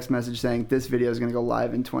a text message saying this video is going to go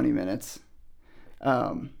live in 20 minutes.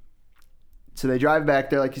 So they drive back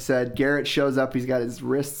there, like you said. Garrett shows up. He's got his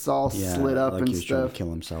wrists all slit up like and he was trying stuff. to kill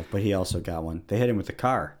himself, but he also got one. They hit him with a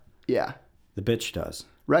car. Yeah. The bitch does.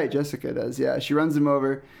 Right, Jessica does. Yeah, she runs him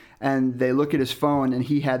over, and they look at his phone, and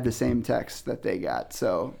he had the same text that they got.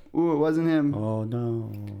 So, it wasn't him. Oh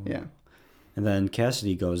no. Yeah. And then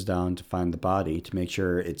Cassidy goes down to find the body to make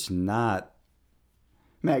sure it's not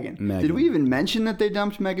Megan. Megan. Did we even mention that they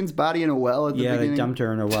dumped Megan's body in a well at the beginning? They dumped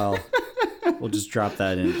her in a well. We'll just drop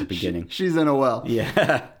that in at the beginning. She's in a well.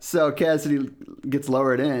 Yeah. So Cassidy gets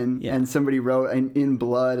lowered in, and somebody wrote in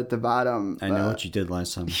blood at the bottom. I know what you did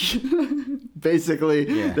last time. Basically,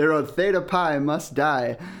 they wrote Theta Pi must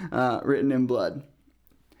die, written in blood.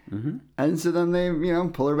 Mm-hmm. And so then they,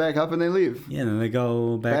 pull her back up and they leave. Yeah, and then they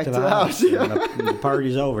go back to the house. Yeah. And the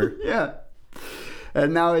party's over. Yeah.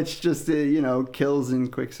 And now it's just, kills in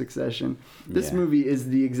quick succession. This movie is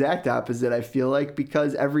the exact opposite, I feel like,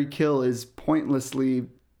 because every kill is pointlessly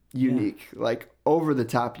unique, like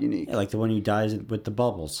over-the-top unique. Yeah, like the one who dies with the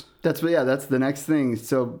bubbles. That's the next thing.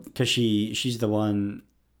 So, because she's the one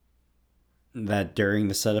that during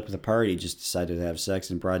the setup of the party just decided to have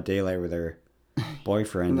sex in broad daylight with her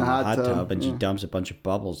boyfriend in the hot tub, and she dumps a bunch of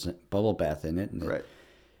bubble bath in it, and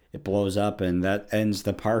it blows up, and that ends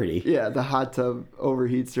the party. Yeah, the hot tub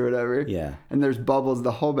overheats or whatever. Yeah. And there's bubbles.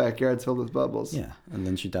 The whole backyard's filled with bubbles. Yeah, and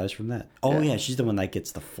then she dies from that. Oh, yeah, she's the one that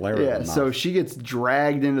gets the flare. Yeah, so she gets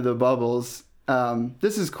dragged into the bubbles.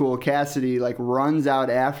 This is cool. Cassidy runs out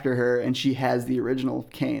after her, and she has the original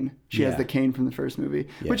cane. She has the cane from the first movie,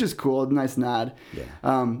 which is cool. Nice nod.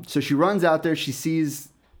 Yeah. So she runs out there. She sees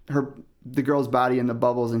the girl's body in the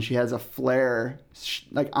bubbles, and she has a flare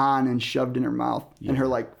on and shoved in her mouth, and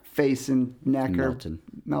her face and neck are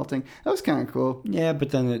melting. That was kind of cool. Yeah, but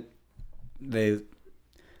then they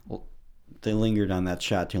lingered on that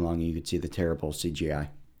shot too long, and you could see the terrible CGI.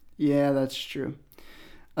 Yeah, that's true.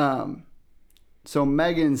 So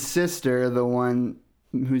Megan's sister, the one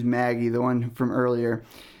who's Maggie, the one from earlier,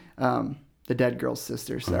 the dead girl's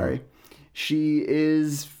sister, sorry. She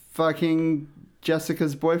is fucking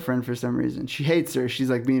Jessica's boyfriend for some reason. She hates her. She's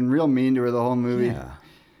being real mean to her the whole movie. Yeah.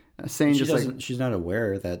 Saying she's not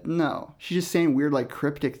aware that. No. She's just saying weird,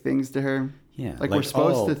 cryptic things to her. Yeah. We're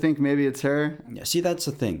supposed to think maybe it's her. Yeah. See, that's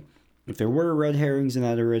the thing. If there were red herrings in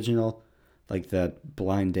that original, like that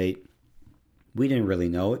blind date, we didn't really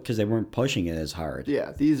know it because they weren't pushing it as hard.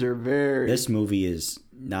 Yeah. These are very. This movie is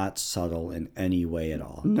not subtle in any way at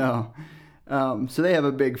all. No. So they have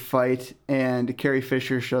a big fight, and Carrie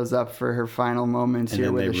Fisher shows up for her final moments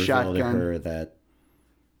here with a shotgun. And then they reveal to her that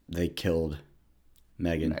they killed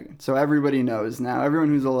Megan. So everybody knows now. Everyone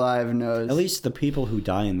who's alive knows. At least the people who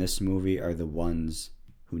die in this movie are the ones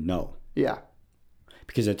who know. Yeah.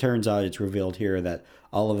 Because it turns out it's revealed here that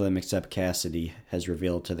all of them except Cassidy has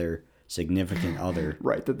revealed to their significant other.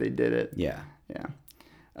 Right, that they did it. Yeah. Yeah.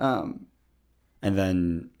 And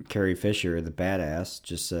then Carrie Fisher, the badass,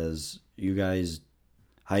 just says, "You guys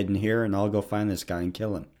hide in here and I'll go find this guy and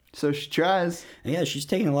kill him." So she tries. And yeah, she's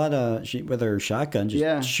taking a lot of with her shotgun,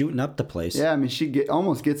 just shooting up the place. Yeah, I mean, she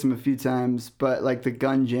almost gets him a few times, but the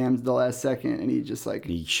gun jams the last second, and he just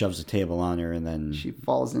he shoves a table on her, and then she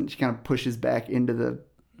falls in. She kind of pushes back into the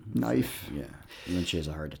knife. Yeah, and then she has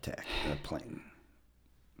a heart attack. Plane.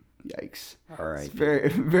 Yikes! All right, it's very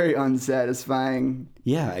very unsatisfying.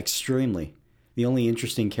 Yeah, extremely. The only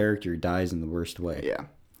interesting character dies in the worst way. Yeah.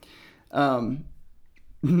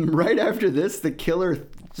 Right after this, the killer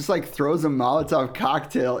just throws a Molotov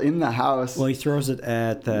cocktail in the house. Well, he throws it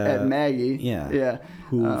at Maggie. Yeah. Yeah.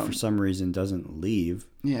 Who for some reason doesn't leave.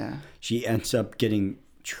 Yeah. She ends up getting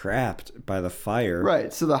trapped by the fire.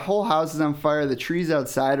 Right. So the whole house is on fire. The trees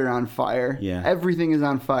outside are on fire. Yeah. Everything is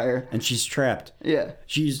on fire. And she's trapped. Yeah.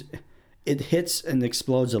 It hits and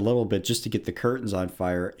explodes a little bit just to get the curtains on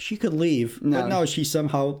fire. She could leave, but no, she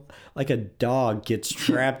somehow, like a dog, gets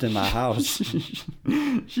trapped in the house.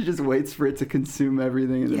 She just waits for it to consume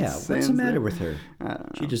everything. And Yeah, what's the matter with her? I don't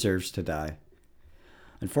know. She deserves to die.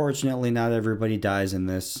 Unfortunately, not everybody dies in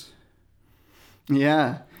this.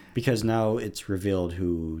 Yeah. Because now it's revealed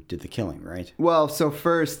who did the killing, right? Well, so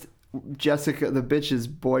first, Jessica, the bitch's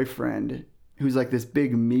boyfriend, who's like this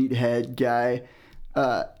big meathead guy,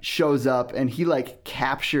 shows up and he like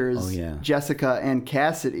captures Jessica and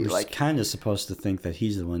Cassidy. We're like kind of supposed to think that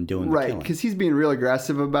he's the one doing the right, killing. because he's being real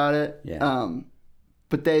aggressive about it. Yeah.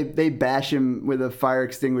 But they bash him with a fire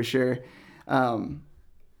extinguisher.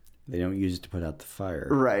 They don't use it to put out the fire.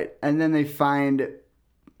 Right, and then they find.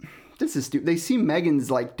 This is stupid. They see Megan's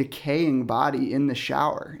like decaying body in the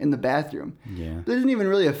shower in the bathroom. Yeah. It doesn't even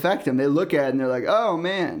really affect them. They look at it and they're like, "Oh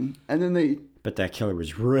man!" And then they. But that killer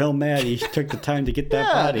was real mad. He took the time to get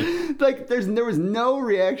that body. Like there was no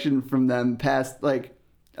reaction from them past like,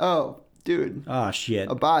 "Oh, dude." Oh shit.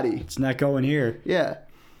 A body. It's not going here. Yeah.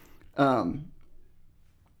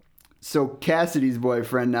 So Cassidy's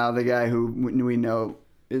boyfriend, now the guy who we know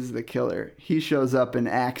is the killer, he shows up and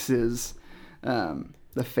axes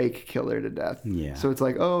the fake killer to death. Yeah. So it's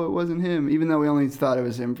like, oh, it wasn't him, even though we only thought it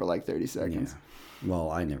was him for like 30 seconds. Yeah.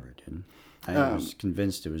 Well, I never did. I was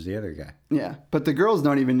convinced it was the other guy. Yeah. But the girls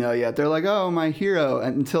don't even know yet. They're like, oh, my hero.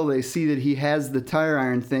 Until they see that he has the tire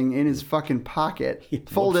iron thing in his fucking pocket,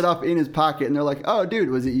 folded up in his pocket. And they're like, oh, dude,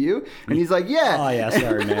 was it you? And he's like, yeah. Oh, yeah,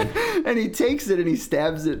 sorry, man. And he takes it and he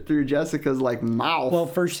stabs it through Jessica's like mouth. Well,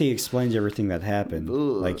 first he explains everything that happened. Ugh.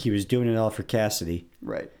 Like he was doing it all for Cassidy.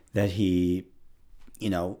 Right. That he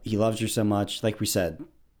loves her so much. Like we said,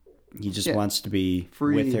 he just wants to be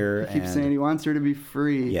free with her. He keeps saying he wants her to be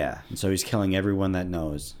free. Yeah. And so he's killing everyone that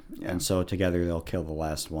knows. Yeah. And so together they'll kill the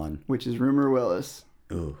last one. Which is Rumor Willis.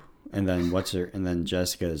 Ooh. And then and then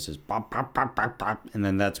Jessica is just pop, pop, pop, pop, pop. And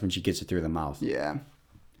then that's when she gets it through the mouth. Yeah.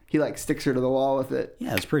 He like sticks her to the wall with it.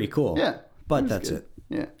 Yeah, it's pretty cool. Yeah. But that's good.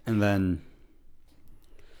 Yeah. And then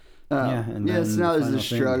so now there's a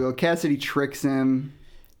struggle. Cassidy tricks him.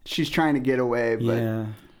 She's trying to get away, but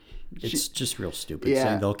it's just real stupid. Yeah.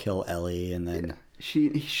 Saying they'll kill Ellie, and then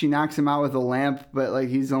she knocks him out with a lamp, but like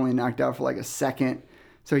he's only knocked out for like a second.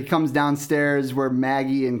 So he comes downstairs where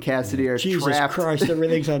Maggie and Cassidy are Jesus trapped. Christ,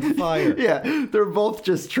 everything's on fire. Yeah, they're both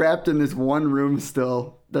just trapped in this one room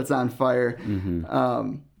still that's on fire.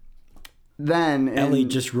 Mm-hmm. Then Ellie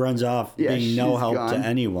just runs off, being no help to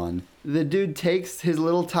anyone. The dude takes his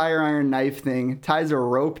little tire iron knife thing, ties a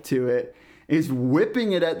rope to it, is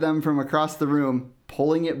whipping it at them from across the room,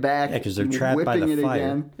 pulling it back. Yeah, because they're trapped by the fire.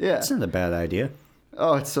 Again. Yeah, it's not a bad idea.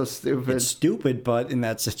 Oh, it's so stupid. It's stupid, but in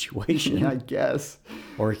that situation, I guess.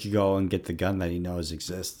 Or he could go and get the gun that he knows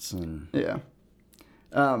exists, and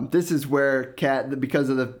this is where because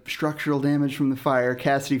of the structural damage from the fire,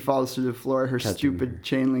 Cassidy falls to the floor. Her stupid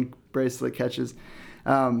chain link bracelet catches.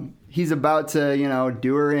 He's about to,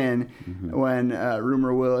 do her in when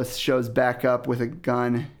Rumor Willis shows back up with a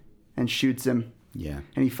gun and shoots him. Yeah.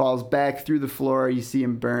 And he falls back through the floor. You see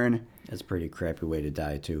him burn. That's a pretty crappy way to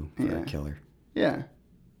die, too, for a killer. Yeah.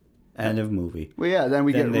 End of movie. Well, then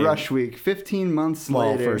we get Rush Week. 15 months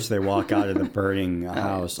later. Well, first they walk out of the burning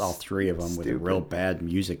house, all three of them, with a real bad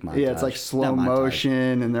music montage. Yeah, it's like slow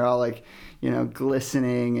motion, and they're all like,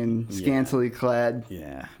 glistening and scantily clad.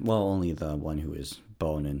 Yeah. Well, only the one who is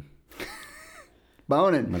boning.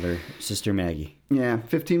 Boning. Sister Maggie. Yeah.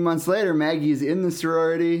 15 months later, Maggie is in the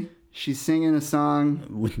sorority. She's singing a song.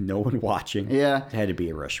 With no one watching. Yeah. It had to be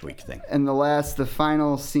a Rush Week thing. And the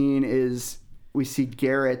final scene is we see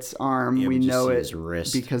Garrett's arm. Yeah, we know it his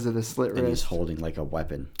wrist, because of the slit wrist. And he's holding like a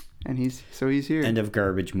weapon. And he's here. End of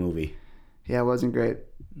garbage movie. Yeah, it wasn't great.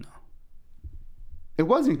 No. It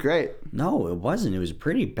wasn't great. No, it wasn't. It was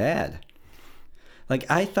pretty bad. Like,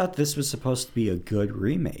 I thought this was supposed to be a good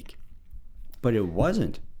remake. But it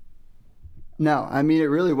wasn't. No, I mean, it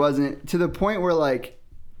really wasn't. To the point where, like,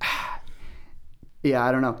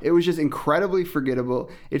 I don't know. It was just incredibly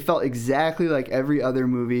forgettable. It felt exactly like every other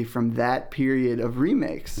movie from that period of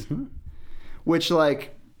remakes. Mm-hmm. Which,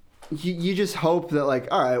 like, you just hope that, like,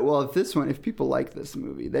 all right, well, if people like this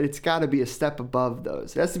movie, that it's got to be a step above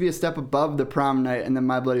those. It has to be a step above the Prom Night and the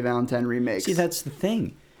My Bloody Valentine remakes. See, that's the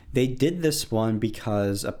thing. They did this one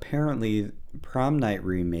because apparently Prom Night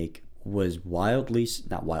remake was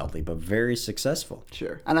not wildly, but very successful.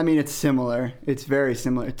 Sure. And I mean, it's similar. It's very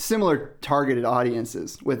similar. It's similar targeted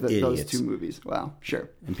audiences with those two movies. Wow. Sure.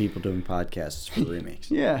 And people doing podcasts for remakes.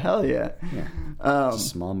 Yeah. Hell yeah. Yeah. It's a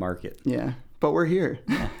small market. Yeah. But we're here.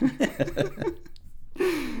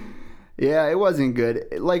 Yeah, it wasn't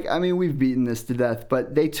good. Like, I mean, we've beaten this to death,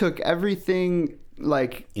 but they took everything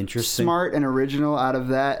like interesting, smart and original out of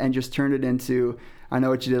that and just turned it into I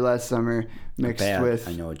Know What You Did Last Summer mixed with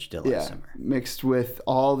I Know What You Did Last Summer. Mixed with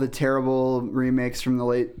all the terrible remakes from the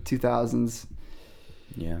late 2000s.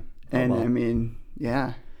 Yeah. And I mean,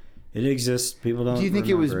 yeah. It exists. People don't. Do you think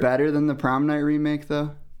it was better than the Prom Night remake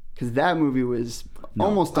though? Cuz that movie was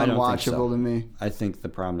almost unwatchable to me. I think the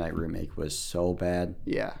Prom Night remake was so bad.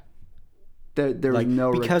 Yeah. There was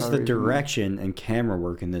no because the recovery direction and camera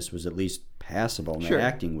work in this was at least passable and the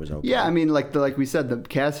acting was okay. Yeah, I mean, like we said, the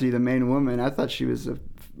Cassidy, the main woman, I thought she was a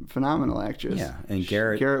phenomenal actress. Yeah, and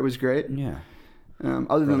Garrett was great. Yeah,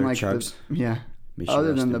 other than like Chugs.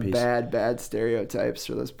 Other than the bad stereotypes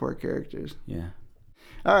for those poor characters. Yeah.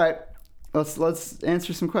 All right, let's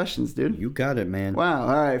answer some questions, dude. You got it, man. Wow.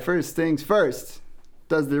 All right. First things first.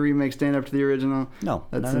 Does the remake stand up to the original? No,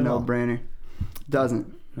 that's a no-brainer.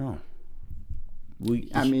 Doesn't. No.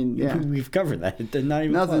 We've covered that. Not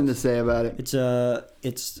even nothing close. to say about it.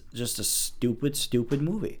 It's just a stupid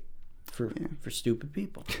movie for stupid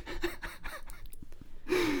people.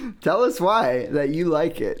 Tell us why that you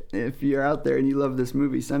like it. If you're out there and you love this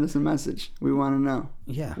movie, send us a message. We want to know.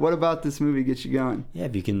 Yeah. What about this movie gets you going? Yeah,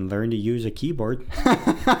 if you can learn to use a keyboard.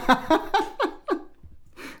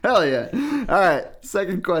 Hell yeah. All right.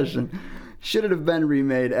 Second question. Should it have been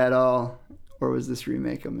remade at all, or was this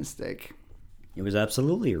remake a mistake? It was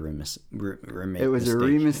absolutely a remake. It was a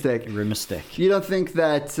remistake. Remistake. You don't think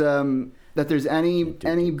that that there's anything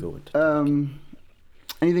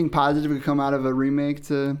positive could come out of a remake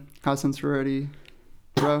to House on Sorority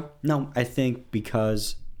Row? No, I think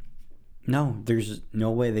because there's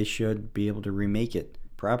no way they should be able to remake it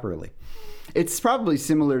properly. It's probably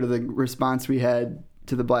similar to the response we had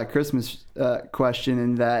to the Black Christmas question,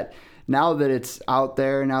 in that now that it's out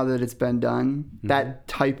there, now that it's been done, that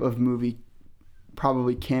type of movie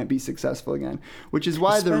probably can't be successful again, which is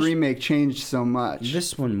why the remake changed so much.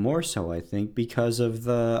 This one more so, I think, because of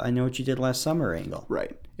the I Know What You Did Last Summer angle.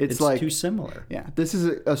 Right. It's like too similar. Yeah. This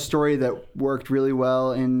is a story that worked really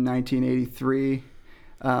well in 1983,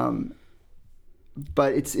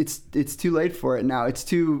 but it's too late for it now. It's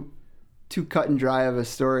too cut and dry of a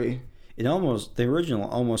story. The original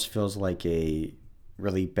almost feels like a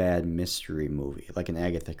really bad mystery movie, like an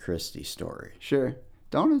Agatha Christie story. Sure.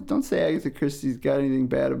 Don't say Agatha Christie's got anything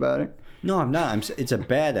bad about it. No, I'm not. It's a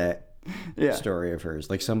bad story of hers.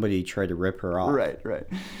 Like somebody tried to rip her off. Right.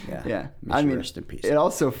 Yeah. I mean, rest in peace. It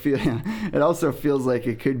also feels like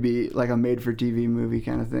it could be like a made-for-TV movie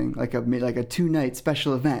kind of thing, like a 2-night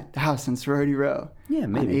special event, The House on Sorority Row. Yeah,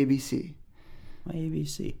 maybe on ABC. Why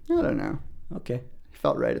ABC? I don't know. Okay.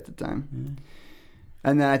 Felt right at the time. Yeah.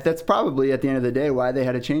 And then that's probably, at the end of the day, why they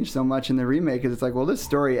had to change so much in the remake. Because it's like, well, this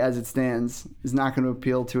story as it stands is not going to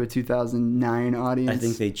appeal to a 2009 audience. I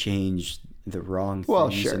think they changed the wrong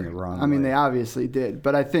things in the wrong way. I mean, they obviously did.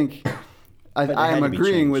 But I think I am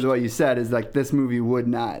agreeing with what you said, is like this movie would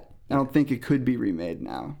not. I don't think it could be remade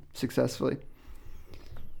now successfully.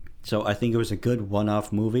 So I think it was a good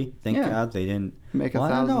one-off movie. Thank God they didn't make 1,000 sequels.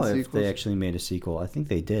 I don't know if they actually made a sequel. I think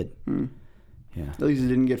they did. Yeah. At least it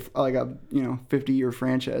didn't get like a 50-year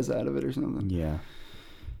franchise out of it or something. Yeah.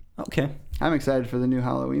 Okay. I'm excited for the new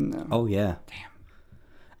Halloween though. Oh yeah. Damn.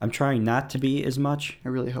 I'm trying not to be as much. I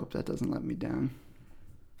really hope that doesn't let me down.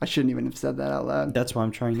 I shouldn't even have said that out loud. That's why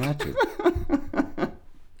I'm trying not to.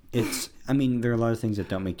 I mean, there are a lot of things that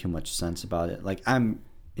don't make too much sense about it. Like, I'm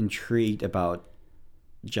intrigued about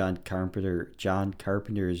John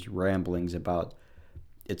Carpenter's ramblings about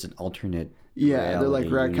it's an alternate. Yeah, they're like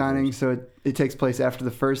retconning, so it takes place after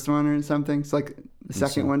the first one or something. It's like the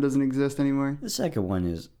second one doesn't exist anymore. The second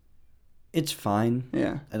one it's fine.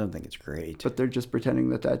 Yeah. I don't think it's great. But they're just pretending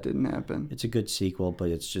that didn't happen. It's a good sequel, but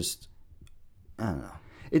it's just, I don't know.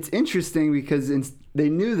 It's interesting because they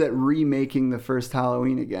knew that remaking the first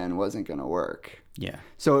Halloween again wasn't going to work. Yeah.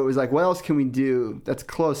 So it was like, what else can we do that's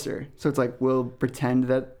closer? So it's like, we'll pretend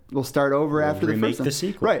that we'll start over after the first one. The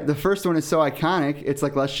sequel. Right. The first one is so iconic. It's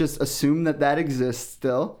like, let's just assume that exists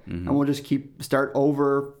still, and we'll just start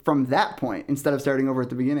over from that point instead of starting over at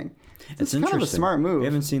the beginning. It's kind of a smart move. We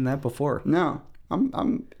haven't seen that before. No.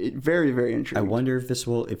 I'm very, very intrigued. I wonder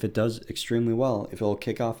if it does extremely well, if it'll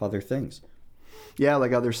kick off other things. Yeah,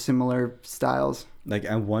 like other similar styles. Like,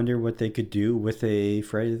 I wonder what they could do with a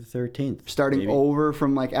Friday the 13th. Starting Maybe. over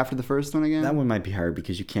from like after the first one again? That one might be hard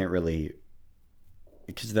because you can't really...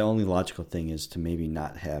 Because the only logical thing is to maybe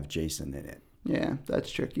not have Jason in it. Yeah,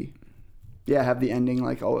 that's tricky. Yeah, have the ending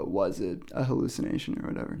like, oh, it was a hallucination or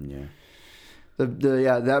whatever. Yeah.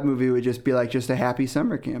 That movie would just be like just a happy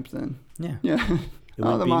summer camp then. Yeah. Yeah. It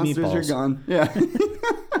Oh, would the be monsters meatballs. are gone. Yeah.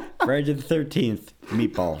 Friday the 13th,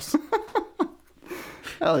 meatballs.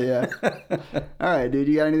 Hell yeah. All right, dude.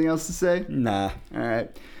 You got anything else to say? Nah. All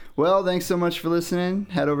right. Well, thanks so much for listening.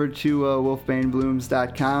 Head over to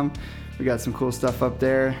wolfbaneblooms.com. We got some cool stuff up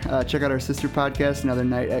there. Check out our sister podcast, Another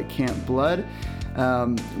Night at Camp Blood.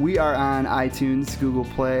 We are on iTunes, Google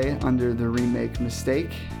Play under the Remake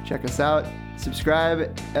Mistake. Check us out.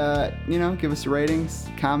 Subscribe. Give us a rating,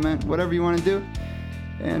 comment, whatever you want to do.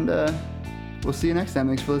 And we'll see you next time.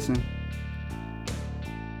 Thanks for listening.